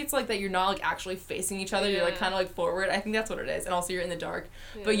cars, maybe it's like that you're not like actually facing each other, you're like Yeah. kind of like forward. I think that's what it is, and also you're in the dark.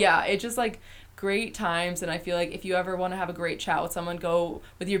 But yeah, it's just like great times, and I feel like if you ever want to have a great chat with someone, go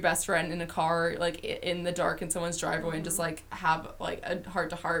with your best friend in a car like in the dark in someone's driveway and just like have like a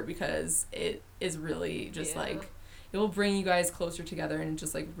heart to heart, because it is really just like it will bring you guys closer together and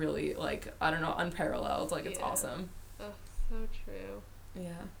just like really like, I don't know, unparalleled. Like it's awesome. Oh, so true.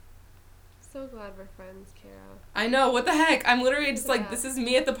 Yeah. So glad we're friends, Kara. I know, what the heck? I'm literally just like, Yeah. this is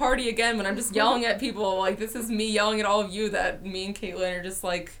me at the party again when I'm just yelling at people. Like this is me yelling at all of you that me and Caitlin are just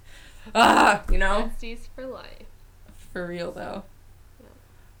like, you know? Besties for life. For real though.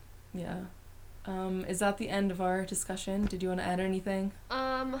 Yeah. Is that the end of our discussion? Did you want to add anything?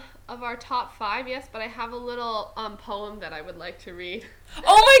 Of our top 5, yes, but I have a little poem that I would like to read. Oh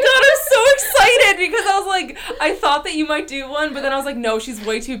my god, I'm so excited because I was like, I thought that you might do one, but then I was like, no, she's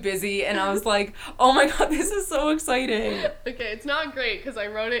way too busy, and I was like, oh my god, this is so exciting. Okay, it's not great because I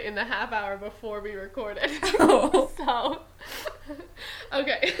wrote it in the half hour before we recorded. Oh. So,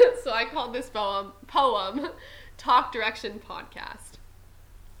 okay, so I called this poem Talk Direction Podcast.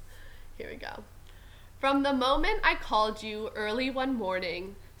 Here we go. From the moment I called you early one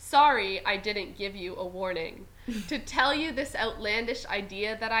morning, sorry I didn't give you a warning. To tell you this outlandish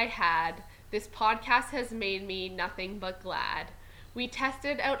idea that I had, this podcast has made me nothing but glad. We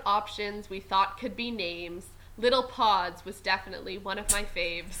tested out options we thought could be names. Little Pods was definitely one of my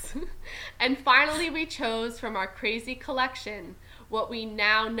faves. And finally we chose from our crazy collection what we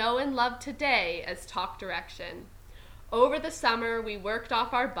now know and love today as Talk Direction. Over the summer we worked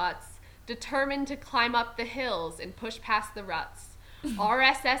off our butts, determined to climb up the hills and push past the ruts.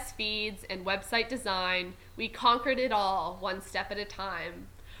 RSS feeds and website design, we conquered it all one step at a time.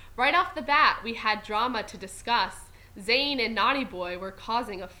 Right off the bat, we had drama to discuss. Zane and Naughty Boy were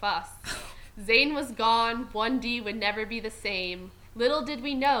causing a fuss. Zane was gone, 1D would never be the same. Little did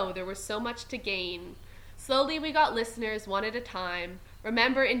we know there was so much to gain. Slowly we got listeners one at a time.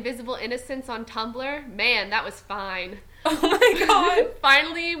 Remember Invisible Innocence on Tumblr? Man, that was fine. Oh my god.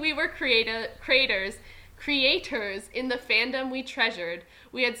 Finally, we were creators in the fandom we treasured.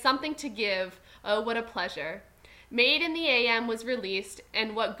 We had something to give. Oh, what a pleasure. Made in the AM was released,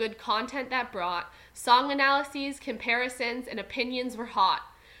 and what good content that brought. Song analyses, comparisons, and opinions were hot.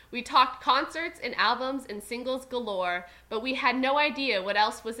 We talked concerts and albums and singles galore, but we had no idea what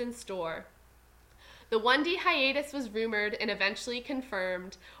else was in store. The 1D hiatus was rumored and eventually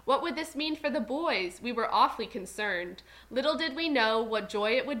confirmed. What would this mean for the boys? We were awfully concerned. Little did we know what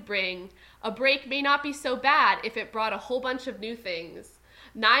joy it would bring. A break may not be so bad if it brought a whole bunch of new things.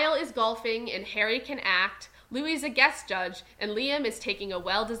 Niall is golfing and Harry can act. Louie's a guest judge and Liam is taking a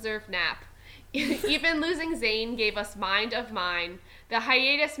well-deserved nap. Even losing Zane gave us Mind of Mine. The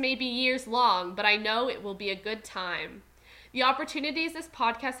hiatus may be years long, but I know it will be a good time. The opportunities this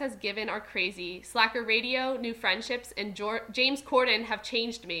podcast has given are crazy. Slacker Radio, New Friendships, and James Corden have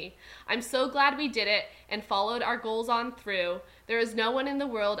changed me. I'm so glad we did it and followed our goals on through. There is no one in the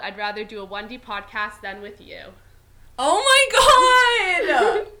world I'd rather do a 1D podcast than with you. Oh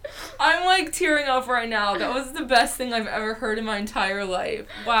my god! I'm like tearing up right now. That was the best thing I've ever heard in my entire life.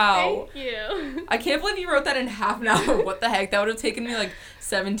 Wow. Thank you. I can't believe you wrote that in half an hour. What the heck? That would have taken me like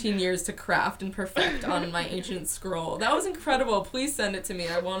 17 years to craft and perfect on my ancient scroll. That was incredible. Please send it to me.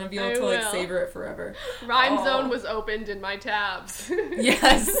 I want to be able to like will. savor it forever. Rhyme Oh. Zone was opened in my tabs.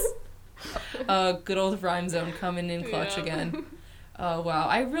 Yes. Good old Rhyme Zone coming in clutch Yeah. again. Oh, wow.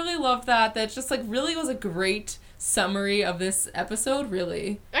 I really love that. That just like really was a great summary of this episode,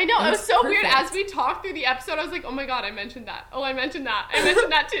 really. I know, That it was so weird. perfect. As we talked through the episode, I was like, oh my god, I mentioned that. Oh, I mentioned that. I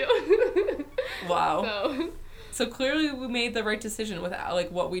mentioned that too. Wow. So, So clearly we made the right decision with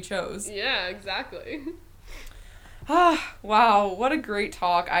like what we chose. yeah, exactly. Ah, wow, what a great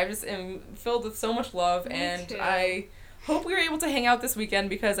talk. I just am filled with so much love, Me and too. I hope we were able to hang out this weekend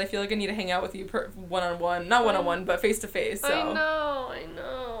because I feel like I need to hang out with you one-on-one. Not one-on-one, but face-to-face. So. I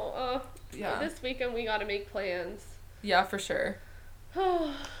know. Yeah. This weekend we gotta make plans. Yeah, for sure.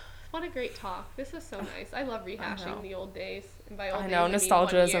 What a great talk. This was so nice. I love rehashing the old days. And by old I days, know, mean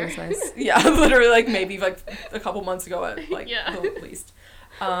nostalgia 1 is year. always nice. Yeah, literally like maybe like a couple months ago at like Yeah. the least.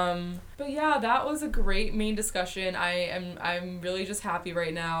 But yeah, that was a great main discussion. I'm really just happy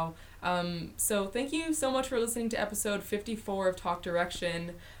right now. So thank you so much for listening to episode 54 of Talk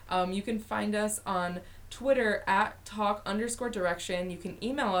Direction. You can find us on Twitter at talk_direction. You can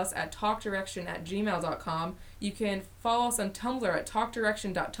email us at talkdirection@gmail.com. You can follow us on Tumblr at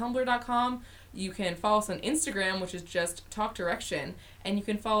talkdirection.tumblr.com. You can follow us on Instagram, which is just Talk Direction. And you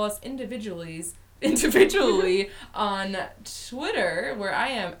can follow us individually on Twitter, where I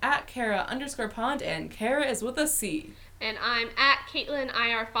am at Kara_Pond, and Kara is with a C. And I'm at Caitlin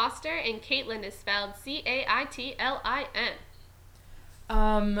IR Foster, and Caitlin is spelled Caitlin.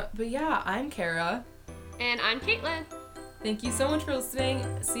 But yeah, I'm Kara. And I'm Caitlin. Thank you so much for listening.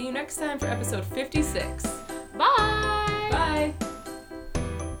 See you next time for episode 56. Bye!